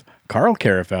myself, Carl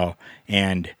Carafel,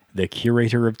 and the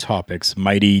curator of topics,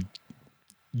 Mighty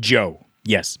Joe.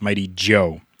 Yes, Mighty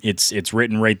Joe. It's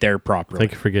written right there properly.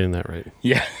 Thank you for getting that right.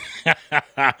 Yeah.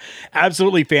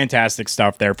 Absolutely fantastic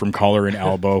stuff there from Collar and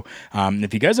Elbow.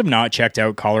 If you guys have not checked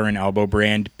out Collar and Elbow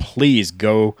brand, please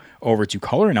go over to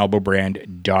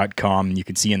collarandelbowbrand.com. You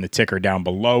can see in the ticker down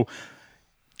below.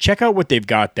 Check out what they've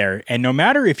got there. And no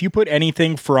matter if you put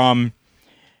anything from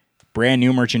brand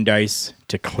new merchandise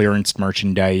to clearance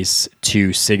merchandise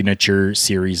to signature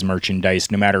series merchandise,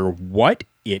 no matter what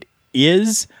it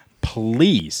is,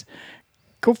 please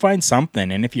go find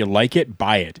something. And if you like it,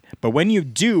 buy it. But when you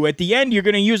do, at the end, you're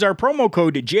going to use our promo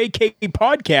code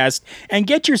JKPodcast and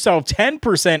get yourself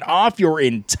 10% off your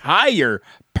entire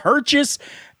purchase.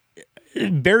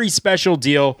 Very special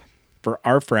deal for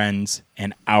our friends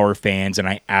and our fans, and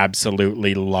I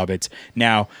absolutely love it.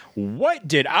 Now, what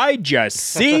did I just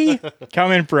see?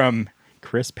 Coming from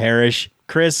Chris Parrish.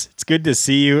 Chris, it's good to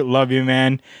see you. Love you,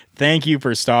 man. Thank you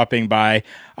for stopping by.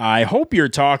 I hope you're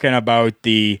talking about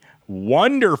the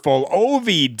wonderful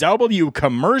OVW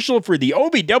commercial for the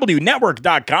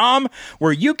OVWnetwork.com,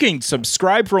 where you can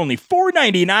subscribe for only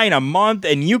 $4.99 a month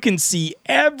and you can see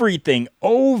everything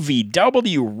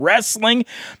OVW wrestling.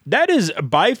 That is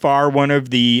by far one of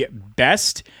the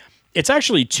best. It's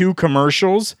actually 2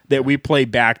 commercials that we play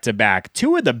back to back.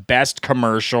 2 of the best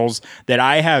commercials that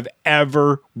I have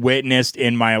ever witnessed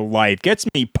in my life. Gets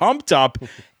me pumped up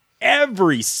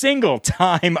every single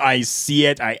time I see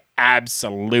it. I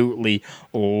absolutely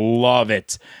love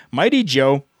it. Mighty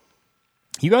Joe,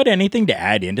 you got anything to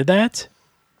add into that?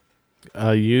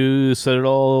 You said it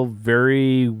all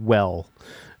very well.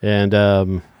 And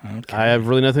I have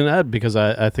really nothing to add because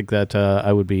I think that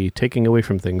I would be taking away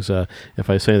from things if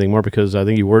I say anything more, because I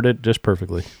think you worded it just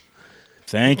perfectly.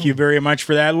 Thank you very much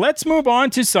for that. Let's move on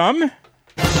to some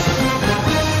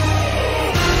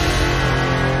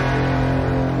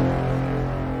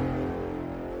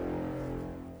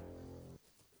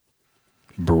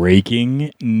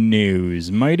breaking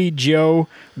news. Mighty Joe,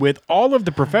 with all of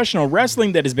the professional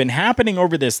wrestling that has been happening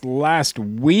over this last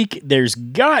week, there's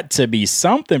got to be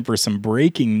something for some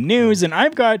breaking news, and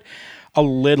I've got a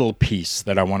little piece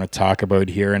that I want to talk about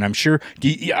here, and I'm sure,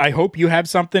 I hope you have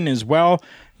something as well.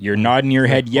 You're nodding your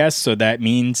head yes, so that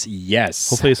means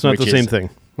yes. Hopefully it's not the same thing.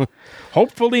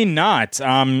 Hopefully not.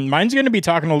 Mine's going to be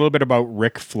talking a little bit about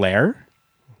Ric Flair.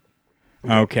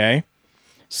 Okay.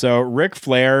 So Ric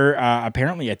Flair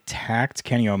apparently attacked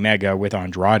Kenny Omega with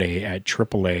Andrade at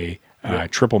AAA,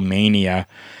 Triple Mania.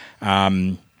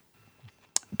 Coming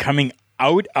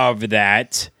out of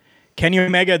that, Kenny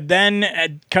Omega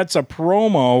then cuts a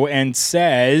promo and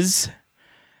says,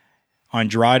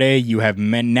 Andrade, you have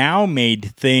now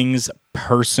made things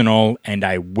personal, and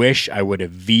I wish I would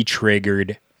have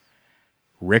V-triggered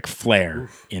Ric Flair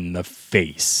in the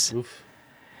face.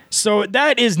 So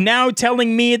that is now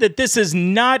telling me that this is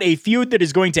not a feud that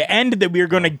is going to end, that we are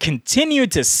going to continue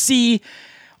to see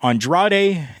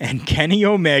Andrade and Kenny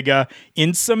Omega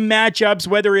in some matchups,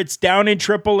 whether it's down in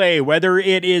AAA, whether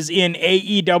it is in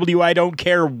AEW, I don't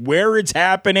care where it's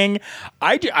happening.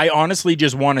 I honestly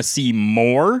just want to see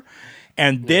more.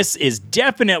 And this is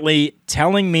definitely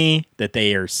telling me that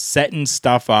they are setting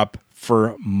stuff up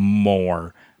for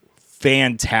more.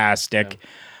 Fantastic. Yeah.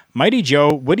 Mighty Joe,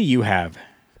 what do you have?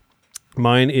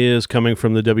 Mine is coming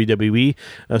from the WWE,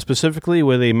 specifically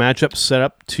with a matchup set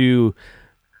up to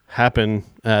happen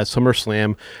at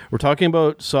SummerSlam. We're talking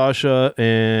about Sasha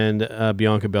and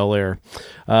Bianca Belair.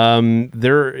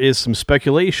 There is some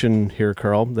speculation here,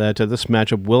 Carl, that this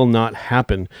matchup will not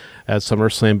happen at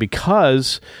SummerSlam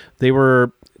because they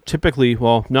were typically,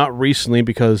 well, not recently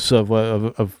because of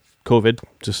COVID,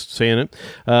 just saying it.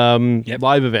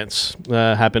 Live events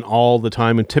happen all the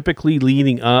time, and typically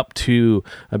leading up to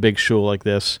a big show like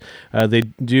this, they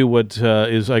do what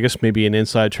is, I guess, maybe an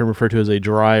inside term referred to as a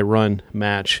dry run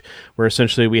match, where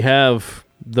essentially we have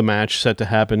the match set to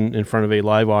happen in front of a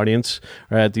live audience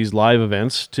or at these live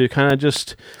events to kind of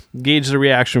just gauge the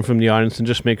reaction from the audience and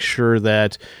just make sure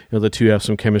that the two have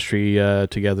some chemistry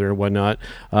together and whatnot.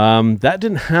 That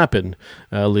didn't happen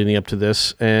leading up to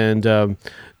this, and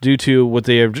due to what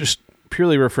they are just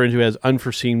purely referring to as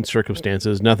unforeseen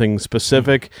circumstances, nothing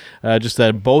specific, just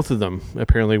that both of them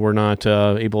apparently were not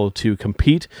able to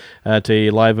compete at a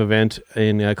live event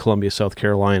in Columbia, South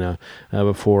Carolina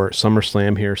before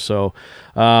SummerSlam here. So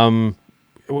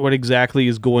what exactly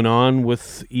is going on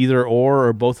with either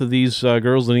or both of these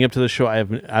girls leading up to the show, I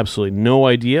have absolutely no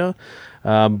idea,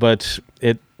 but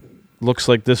it looks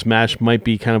like this match might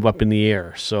be kind of up in the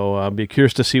air. So I'll be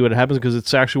curious to see what happens because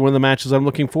it's actually one of the matches I'm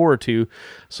looking forward to.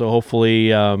 So hopefully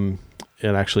it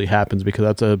actually happens because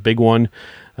that's a big one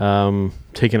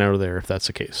taken out of there if that's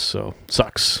the case. So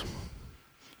sucks.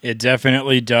 It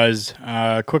definitely does.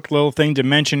 Quick little thing to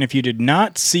mention, if you did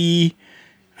not see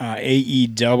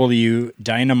AEW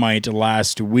Dynamite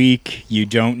last week, you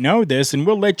don't know this, and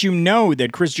we'll let you know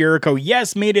that Chris Jericho,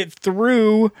 yes, made it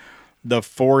through the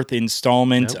fourth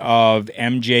installment of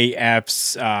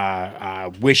MJF's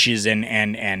wishes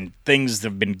and things that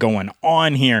have been going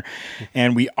on here.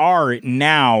 And we are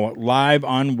now live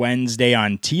on Wednesday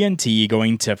on TNT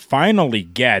going to finally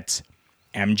get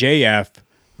MJF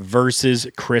versus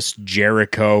Chris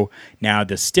Jericho. Now,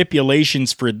 the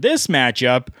stipulations for this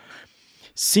matchup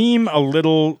seem a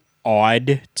little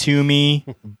odd to me,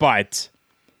 but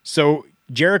so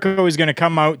Jericho is going to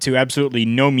come out to absolutely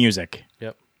no music.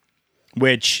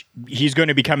 Which he's going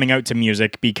to be coming out to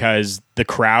music because the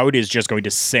crowd is just going to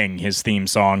sing his theme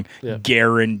song,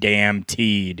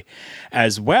 guaranteed.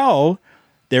 As well,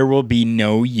 there will be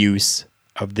no use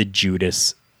of the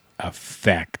Judas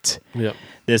effect.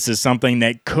 This is something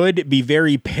that could be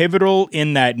very pivotal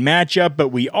in that matchup,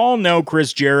 but we all know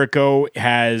Chris Jericho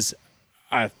has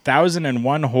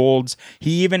 1,001 holds.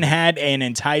 He even had an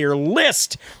entire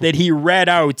list that he read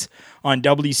out on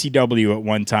WCW at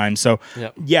one time. So,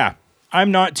 yeah. I'm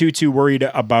not too worried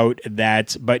about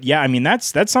that, but yeah, I mean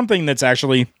that's something that's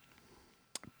actually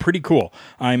pretty cool.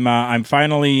 I'm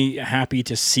finally happy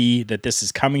to see that this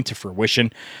is coming to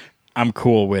fruition. I'm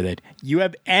cool with it. You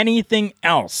have anything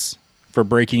else for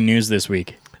breaking news this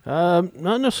week? Not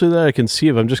necessarily that I can see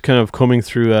of. I'm just kind of combing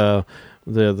through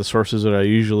the sources that I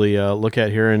usually look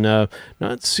at here, and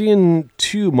not seeing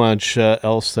too much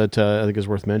else that I think is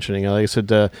worth mentioning. Like I said,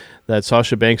 that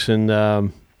Sasha Banks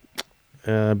and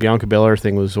Bianca Belair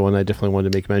thing was the one I definitely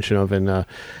wanted to make mention of, and like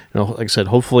I said,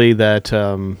 hopefully that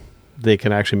they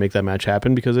can actually make that match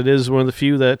happen because it is one of the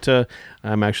few that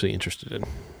I'm actually interested in.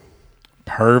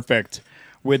 Perfect.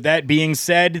 With that being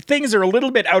said, things are a little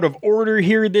bit out of order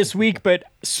here this week, but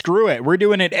screw it. We're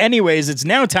doing it anyways. It's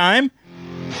now time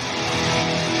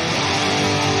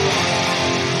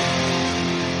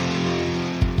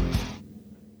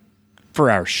for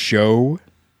our show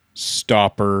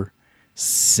stopper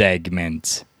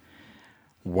segment.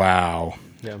 Wow.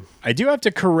 Yeah. I do have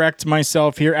to correct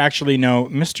myself here. Actually, no,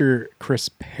 Mr. Chris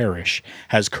Parrish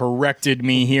has corrected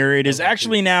me here. It is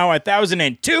actually now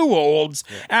 1,002 holds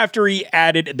after he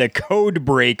added the code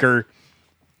breaker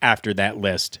after that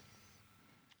list.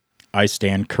 I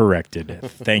stand corrected.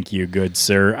 Thank you, good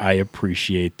sir. I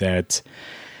appreciate that.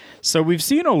 So we've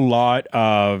seen a lot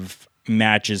of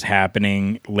matches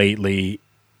happening lately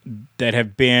that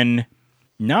have been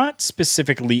not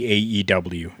specifically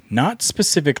AEW, not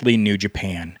specifically New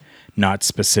Japan, not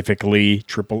specifically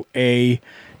AAA,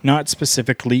 not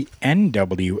specifically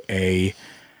NWA.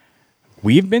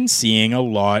 We've been seeing a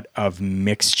lot of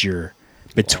mixture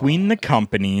between the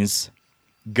companies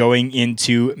going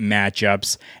into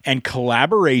matchups and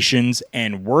collaborations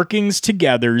and workings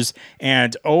togethers.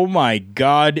 And oh my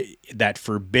God, that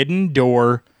forbidden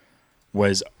door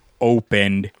was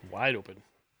opened. Wide open.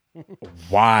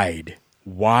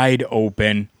 Wide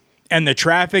open. And the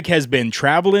traffic has been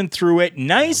traveling through it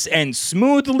nice and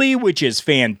smoothly, which is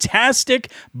fantastic.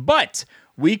 But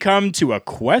we come to a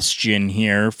question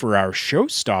here for our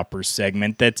Showstopper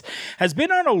segment that has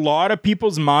been on a lot of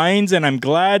people's minds, and I'm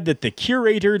glad that the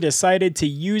curator decided to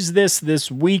use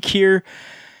this week here.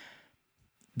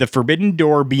 The forbidden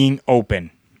door being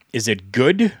open. Is it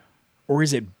good or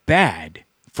is it bad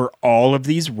for all of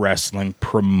these wrestling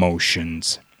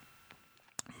promotions?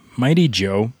 Mighty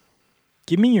Joe,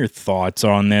 give me your thoughts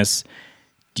on this.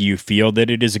 Do you feel that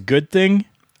it is a good thing,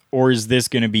 or is this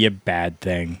going to be a bad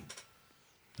thing?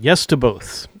 Yes to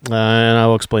both, and I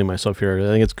will explain myself here. I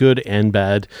think it's good and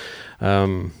bad.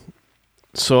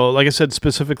 So, like I said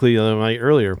specifically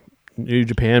earlier, New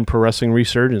Japan Pro Wrestling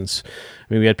Resurgence.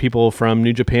 I mean, we had people from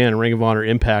New Japan, Ring of Honor,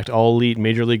 Impact, All Elite,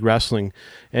 Major League Wrestling,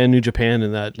 and New Japan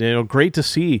in that. Great to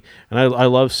see, and I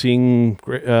love seeing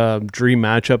dream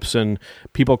matchups and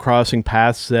people crossing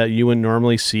paths that you wouldn't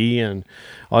normally see, and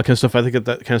all that kind of stuff. I think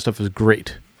that kind of stuff is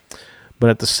great.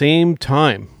 But at the same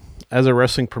time, as a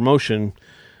wrestling promotion,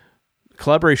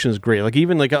 collaboration is great. Like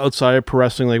even like outside of pro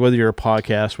wrestling, like whether you're a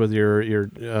podcast, whether you're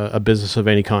a business of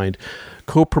any kind,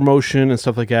 co-promotion and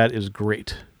stuff like that is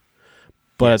great.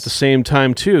 But at the same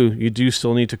time too, you do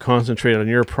still need to concentrate on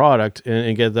your product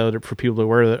and get that out for people to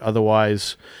wear that.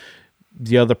 Otherwise,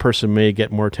 the other person may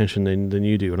get more attention than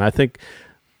you do. And I think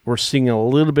we're seeing a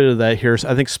little bit of that here.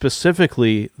 I think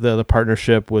specifically the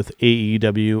partnership with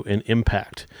AEW and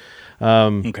Impact.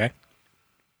 Okay.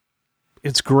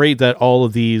 It's great that all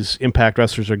of these Impact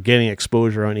wrestlers are getting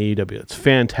exposure on AEW. It's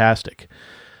fantastic.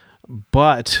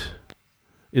 But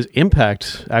is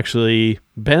Impact actually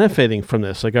benefiting from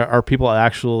this? Like, are people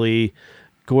actually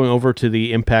going over to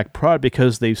the Impact product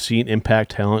because they've seen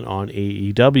Impact talent on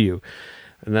AEW?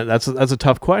 And that's a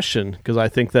tough question, because I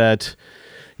think that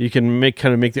you can make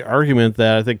the argument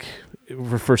that I think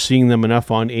for seeing them enough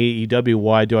on AEW,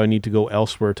 why do I need to go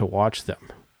elsewhere to watch them?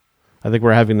 I think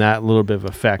we're having that little bit of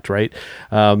effect, right?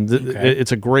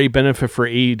 It's a great benefit for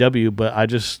AEW, but I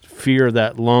just fear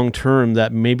that long term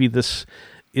that maybe this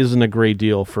isn't a great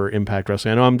deal for Impact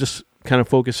Wrestling. I know I'm just kind of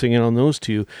focusing in on those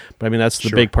two, but I mean, that's the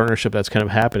big partnership that's kind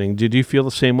of happening. Did you feel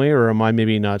the same way, or am I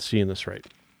maybe not seeing this right?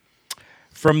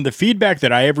 From the feedback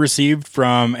that I have received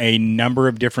from a number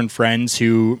of different friends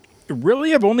who really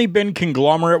have only been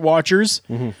conglomerate watchers,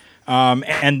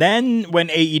 and then when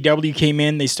AEW came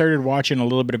in, they started watching a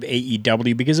little bit of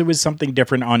AEW because it was something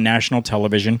different on national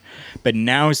television. But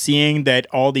now seeing that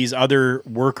all these other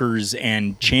workers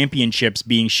and championships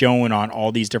being shown on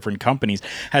all these different companies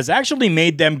has actually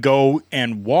made them go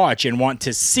and watch and want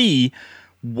to see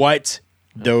what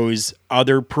those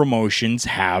other promotions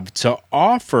have to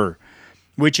offer.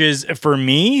 Which is, for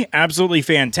me, absolutely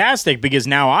fantastic, because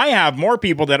now I have more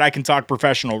people that I can talk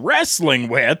professional wrestling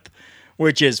with,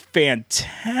 which is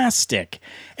fantastic.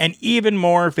 And even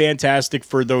more fantastic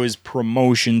for those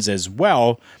promotions as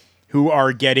well, who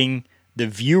are getting the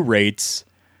view rates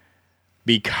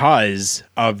because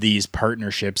of these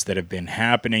partnerships that have been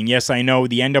happening. Yes, I know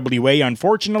the NWA,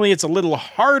 unfortunately, it's a little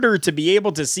harder to be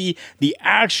able to see the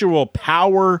actual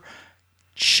power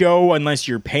show unless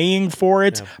you're paying for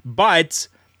it, but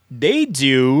they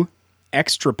do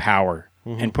Extra Power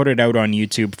and put it out on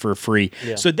YouTube for free.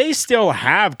 So they still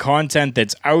have content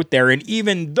that's out there, and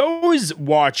even those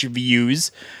watch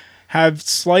views have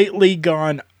slightly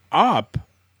gone up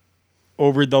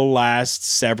over the last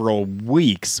several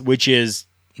weeks, which is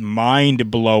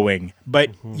mind-blowing.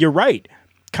 But you're right.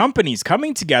 Companies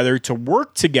coming together to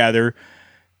work together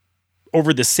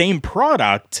over the same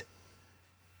product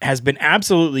has been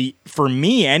absolutely, for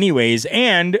me anyways,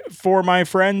 and for my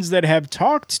friends that have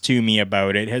talked to me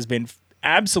about it, has been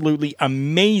absolutely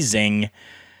amazing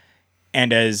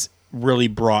and has really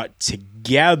brought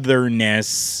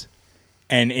togetherness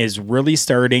and is really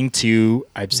starting to,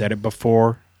 I've said it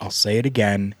before, I'll say it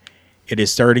again, it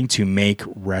is starting to make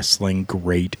wrestling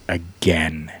great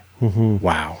again.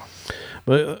 Wow.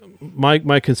 But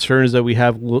my concern is that we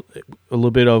have a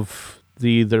little bit of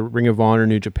the Ring of Honor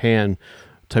New Japan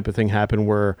type of thing happen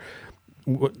where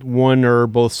one or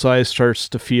both sides starts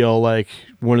to feel like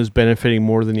one is benefiting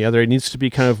more than the other. It needs to be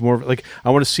kind of more like, I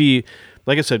want to see,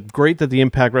 like I said, great that the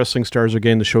Impact Wrestling stars are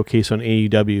getting the showcase on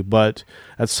AEW, but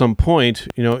at some point,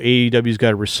 AEW's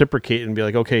got to reciprocate and be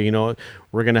like, okay,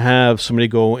 we're going to have somebody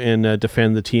go and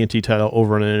defend the TNT title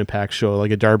over on an Impact show,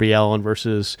 like a Darby Allin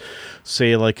versus,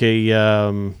 say, like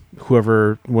a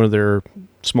whoever, one of their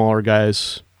smaller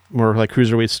guys, more like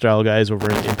cruiserweight style guys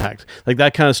over in Impact. Like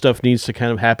that kind of stuff needs to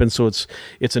kind of happen so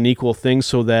it's an equal thing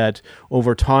so that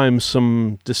over time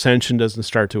some dissension doesn't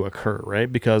start to occur,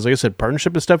 right? Because like I said,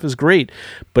 partnership and stuff is great,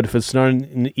 but if it's not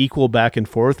an equal back and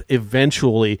forth,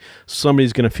 eventually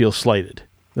somebody's going to feel slighted.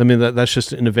 I mean, that's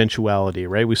just an eventuality,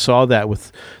 right? We saw that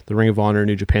with the Ring of Honor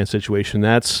New Japan situation.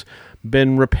 That's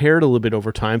been repaired a little bit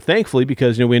over time, thankfully,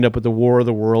 because we end up with the War of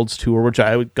the Worlds tour, which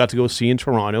I got to go see in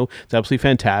Toronto. It's absolutely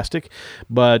fantastic,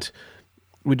 but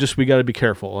we got to be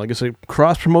careful. Like I said,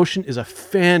 cross promotion is a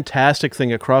fantastic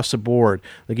thing across the board.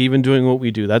 Like even doing what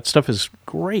we do, that stuff is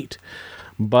great,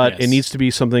 but It needs to be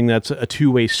something that's a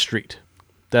two-way street.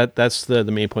 That's the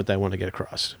main point that I want to get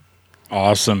across.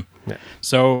 Awesome. Yeah.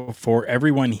 So for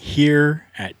everyone here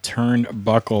at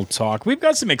Turnbuckle Talk, we've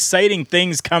got some exciting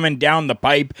things coming down the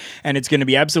pipe, and it's going to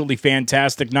be absolutely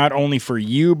fantastic, not only for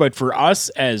you, but for us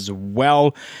as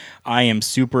well. I am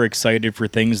super excited for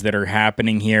things that are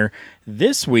happening here.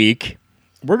 This week,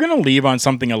 we're going to leave on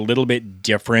something a little bit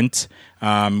different.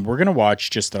 We're going to watch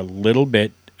just a little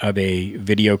bit of a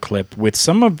video clip with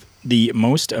some of the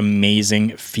most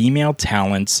amazing female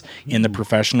talents in the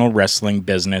professional wrestling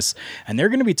business, and they're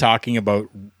going to be talking about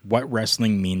what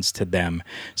wrestling means to them.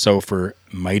 So for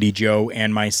Mighty Joe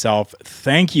and myself,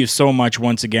 thank you so much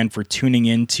once again for tuning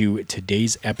in to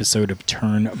today's episode of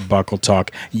Turnbuckle Talk.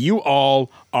 You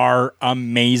all are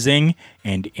amazing,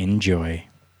 and enjoy.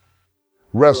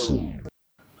 Wrestling.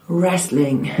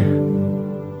 Wrestling.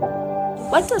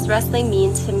 What does wrestling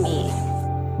mean to me?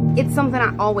 It's something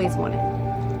I always wanted.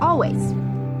 Always.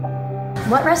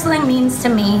 What wrestling means to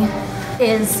me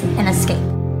is an escape.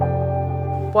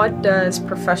 What does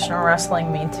professional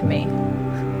wrestling mean to me?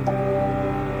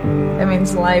 It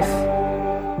means life.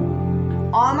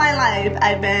 All my life,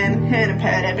 I've been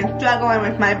handicapped. I've been struggling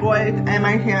with my voice and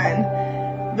my hearing.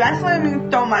 Wrestling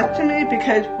means so much to me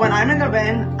because when I'm in the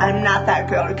ring, I'm not that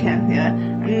girl who can't hear.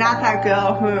 I'm not that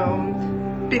girl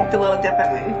who speaks a little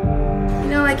differently.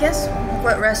 I guess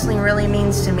what wrestling really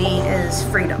means to me is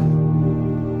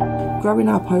freedom. Growing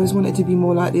up, I always wanted to be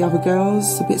more like the other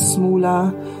girls, a bit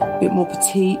smaller, a bit more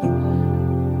petite.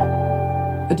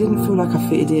 I didn't feel like I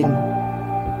fitted in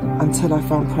until I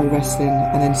found pro wrestling,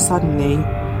 and then suddenly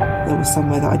there was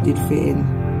somewhere that I did fit in.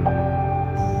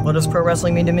 What does pro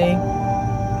wrestling mean to me?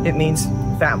 It means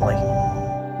family.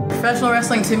 Professional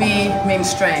wrestling to me means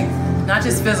strength. Not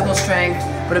just physical strength,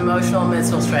 but emotional and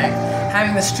mental strength.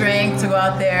 Having the strength to go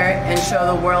out there and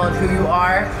show the world who you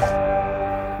are.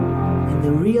 In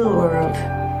the real world,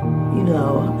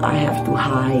 I have to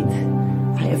hide.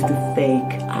 I have to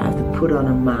fake. I have to put on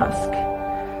a mask.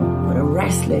 But in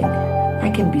wrestling, I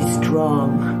can be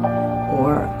strong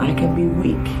or I can be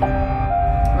weak.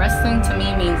 Wrestling to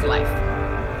me means life.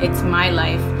 It's my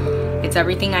life. It's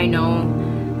everything I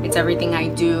know. It's everything I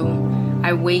do.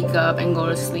 I wake up and go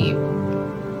to sleep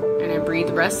and I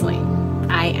breathe wrestling.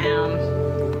 I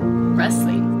am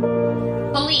wrestling.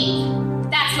 Believe.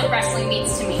 That's what wrestling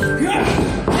means to me.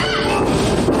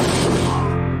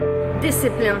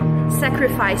 Discipline,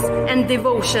 sacrifice, and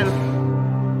devotion.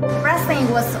 Wrestling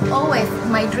was always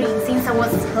my dream since I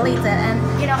was little, and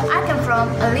I come from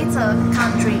a little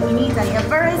country in Italy, a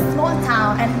very small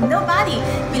town, and nobody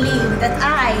believed that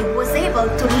I was able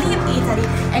to leave Italy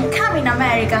and come in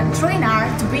America and train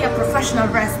hard to be a professional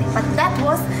wrestler. But that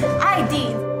was I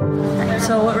did.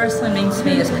 So what wrestling means to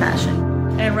me is passion.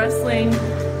 And wrestling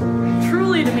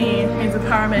truly to me means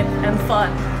empowerment and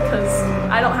fun, because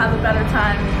I don't have a better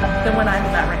time than when I'm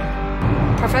in that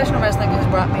ring. Professional wrestling has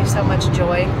brought me so much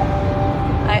joy.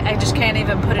 I just can't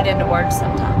even put it into words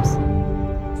sometimes.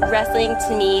 Wrestling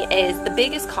to me is the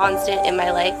biggest constant in my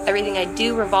life. Everything I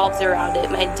do revolves around it.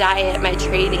 My diet, my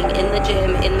training, in the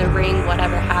gym, in the ring,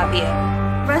 whatever have you.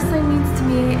 Wrestling means to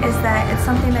me is that it's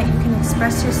something that you can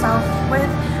express yourself with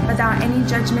without any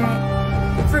judgment.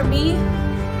 For me,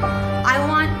 I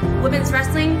want women's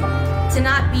wrestling to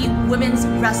not be women's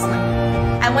wrestling.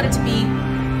 I want it to be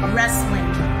wrestling.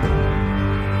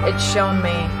 It's shown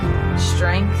me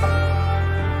strength,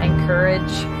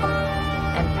 courage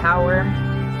and power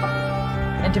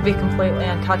and to be completely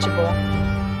untouchable.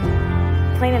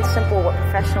 Plain and simple, what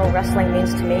professional wrestling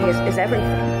means to me is everything.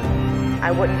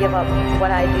 I wouldn't give up what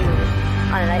I do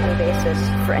on a nightly basis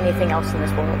for anything else in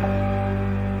this world.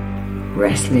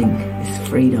 Wrestling is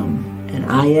freedom, and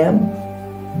I am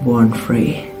born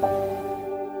free.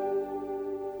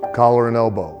 Collar and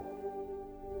Elbow,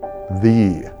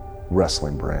 the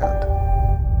wrestling brand.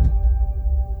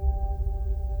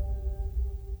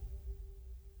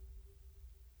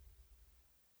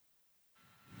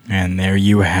 And there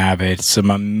you have it.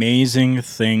 Some amazing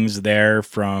things there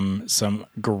from some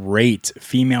great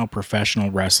female professional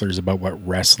wrestlers about what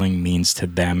wrestling means to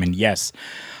them. And yes,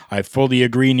 I fully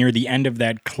agree. Near the end of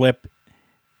that clip,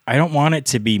 I don't want it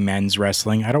to be men's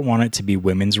wrestling. I don't want it to be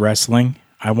women's wrestling.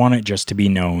 I want it just to be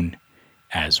known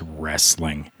as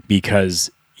wrestling. Because,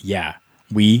 yeah,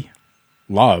 we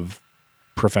love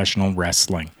professional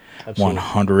wrestling. Absolutely.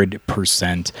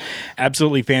 100%.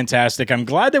 Absolutely fantastic. I'm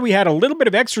glad that we had a little bit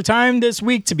of extra time this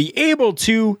week to be able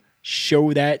to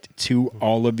show that to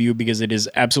all of you, because it is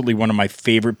absolutely one of my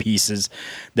favorite pieces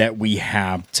that we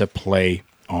have to play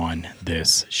on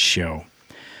this show.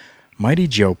 Mighty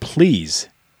Joe, please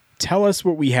tell us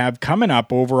what we have coming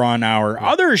up over on our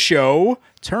other show,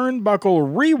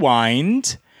 Turnbuckle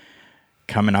Rewind,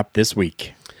 coming up this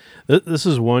week. This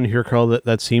is one here, Carl,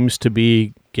 that seems to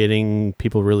be getting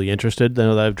people really interested. I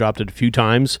know that I've dropped it a few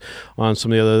times on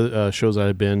some of the other shows that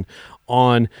I've been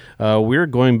on. We're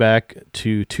going back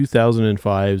to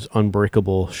 2005's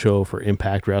Unbreakable show for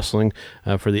Impact Wrestling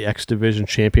for the X Division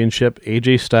Championship.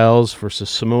 AJ Styles versus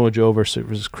Samoa Joe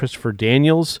versus Christopher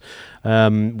Daniels.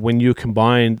 When you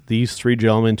combine these three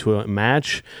gentlemen to a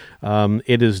match,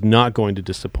 it is not going to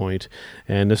disappoint.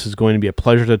 And this is going to be a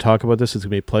pleasure to talk about this. It's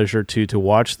going to be a pleasure to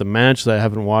watch the match that I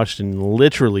haven't watched in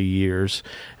literally years.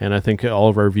 And I think all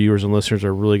of our viewers and listeners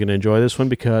are really going to enjoy this one,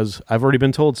 because I've already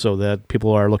been told so that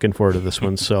people are looking forward to this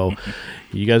one. So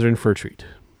you guys are in for a treat.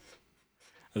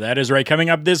 That is right. Coming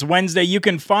up this Wednesday, you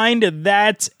can find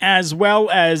that as well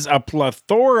as a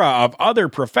plethora of other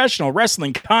professional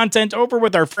wrestling content over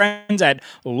with our friends at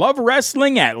Love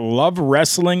Wrestling at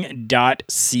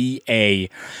lovewrestling.ca.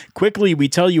 Quickly, we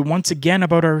tell you once again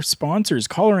about our sponsors,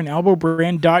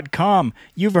 collarandelbowbrand.com.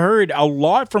 You've heard a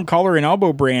lot from Collar and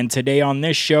Elbow Brand today on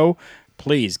this show.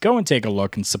 Please go and take a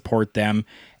look and support them.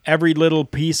 Every little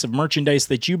piece of merchandise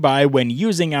that you buy when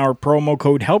using our promo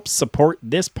code helps support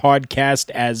this podcast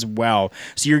as well.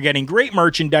 So you're getting great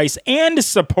merchandise and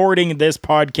supporting this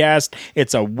podcast.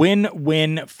 It's a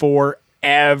win-win for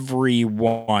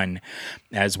everyone.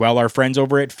 As well, our friends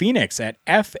over at Phoenix at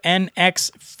fnxfit.com,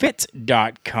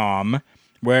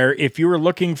 where if you're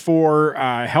looking for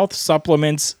health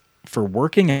supplements for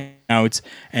working out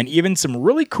and even some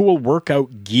really cool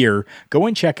workout gear, go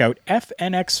and check out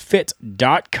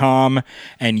fnxfit.com,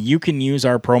 and you can use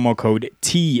our promo code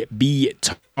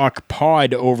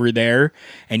TBTalkPod over there,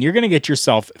 and you're going to get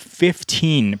yourself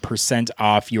 15%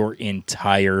 off your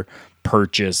entire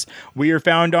purchase. We are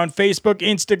found on Facebook,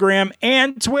 Instagram,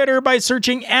 and Twitter by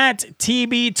searching at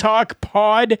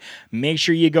TBTalkPod. Make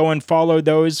sure you go and follow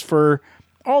those for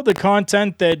all the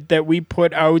content that we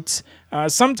put out.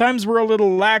 Sometimes we're a little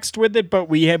laxed with it, but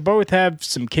we both have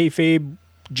some kayfabe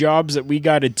jobs that we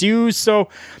got to do, so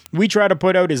we try to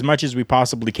put out as much as we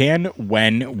possibly can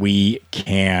when we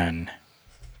can.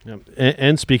 Yep.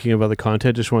 And speaking of other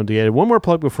content, just wanted to get one more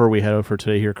plug before we head out for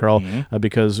today here, Carl,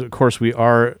 because, of course, we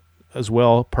are as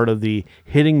well part of the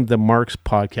Hitting the Marks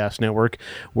podcast network,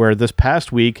 where this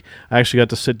past week I actually got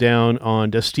to sit down on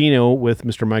Destino with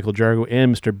Mr. Michael Jargo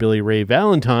and Mr. Billy Ray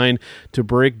Valentine to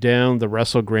break down the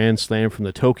Wrestle Grand Slam from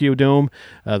the Tokyo Dome.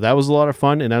 That was a lot of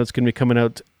fun, and now it's going to be coming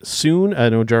out soon. I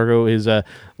know Jargo is,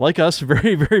 like us,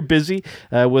 very, very busy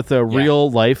with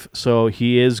real life, so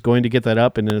he is going to get that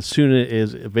up, and as soon as it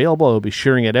is available, I'll be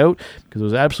sharing it out, because it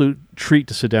was an absolute treat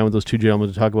to sit down with those two gentlemen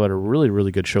to talk about a really,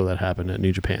 really good show that happened at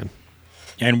New Japan.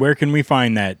 And where can we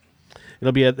find that?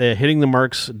 It'll be at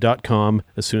hittingthemarks.com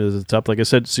as soon as it's up. Like I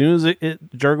said, as soon as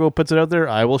Jargo puts it out there,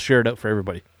 I will share it out for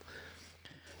everybody.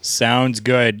 Sounds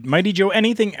good. Mighty Joe,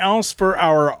 anything else for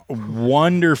our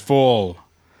wonderful,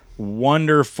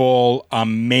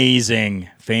 amazing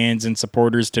fans and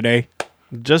supporters today?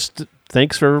 Just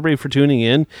thanks for everybody for tuning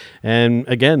in. And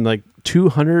again,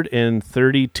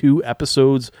 232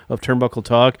 episodes of Turnbuckle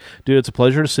Talk. Dude, it's a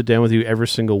pleasure to sit down with you every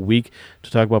single week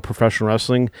to talk about professional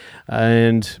wrestling.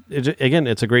 And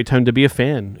it's a great time to be a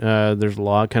fan. There's a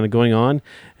lot kind of going on,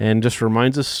 and just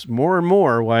reminds us more and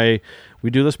more why we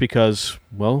do this, because,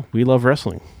 well, we love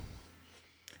wrestling.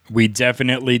 We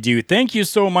definitely do. Thank you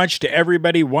so much to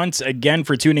everybody once again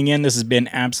for tuning in. This has been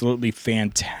absolutely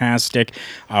fantastic.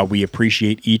 We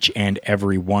appreciate each and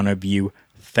every one of you.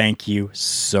 Thank you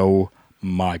so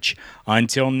much.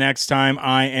 Until next time,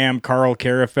 I am Carl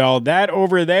Carafell. That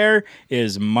over there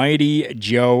is Mighty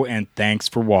Joe, and thanks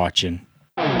for watching.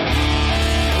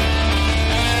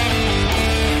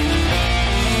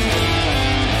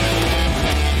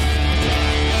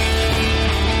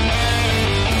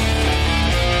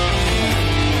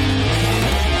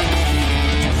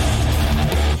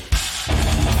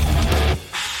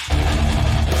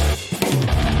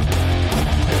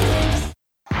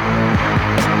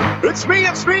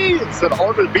 It's me. It's an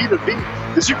honor to be the V.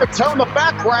 As you can tell in the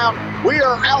background, we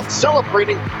are out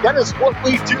celebrating. That is what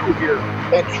we do here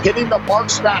at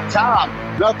HittingTheMarks.com.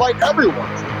 And I invite everyone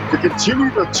to continue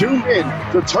to tune in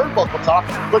to Turnbuckle Talk,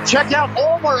 but check out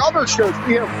all of our other shows.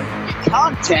 We have weekly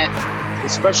content,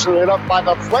 especially lit up by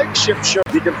the flagship show.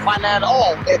 You can find that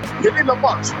all at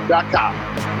HittingTheMarks.com.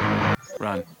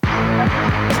 Run.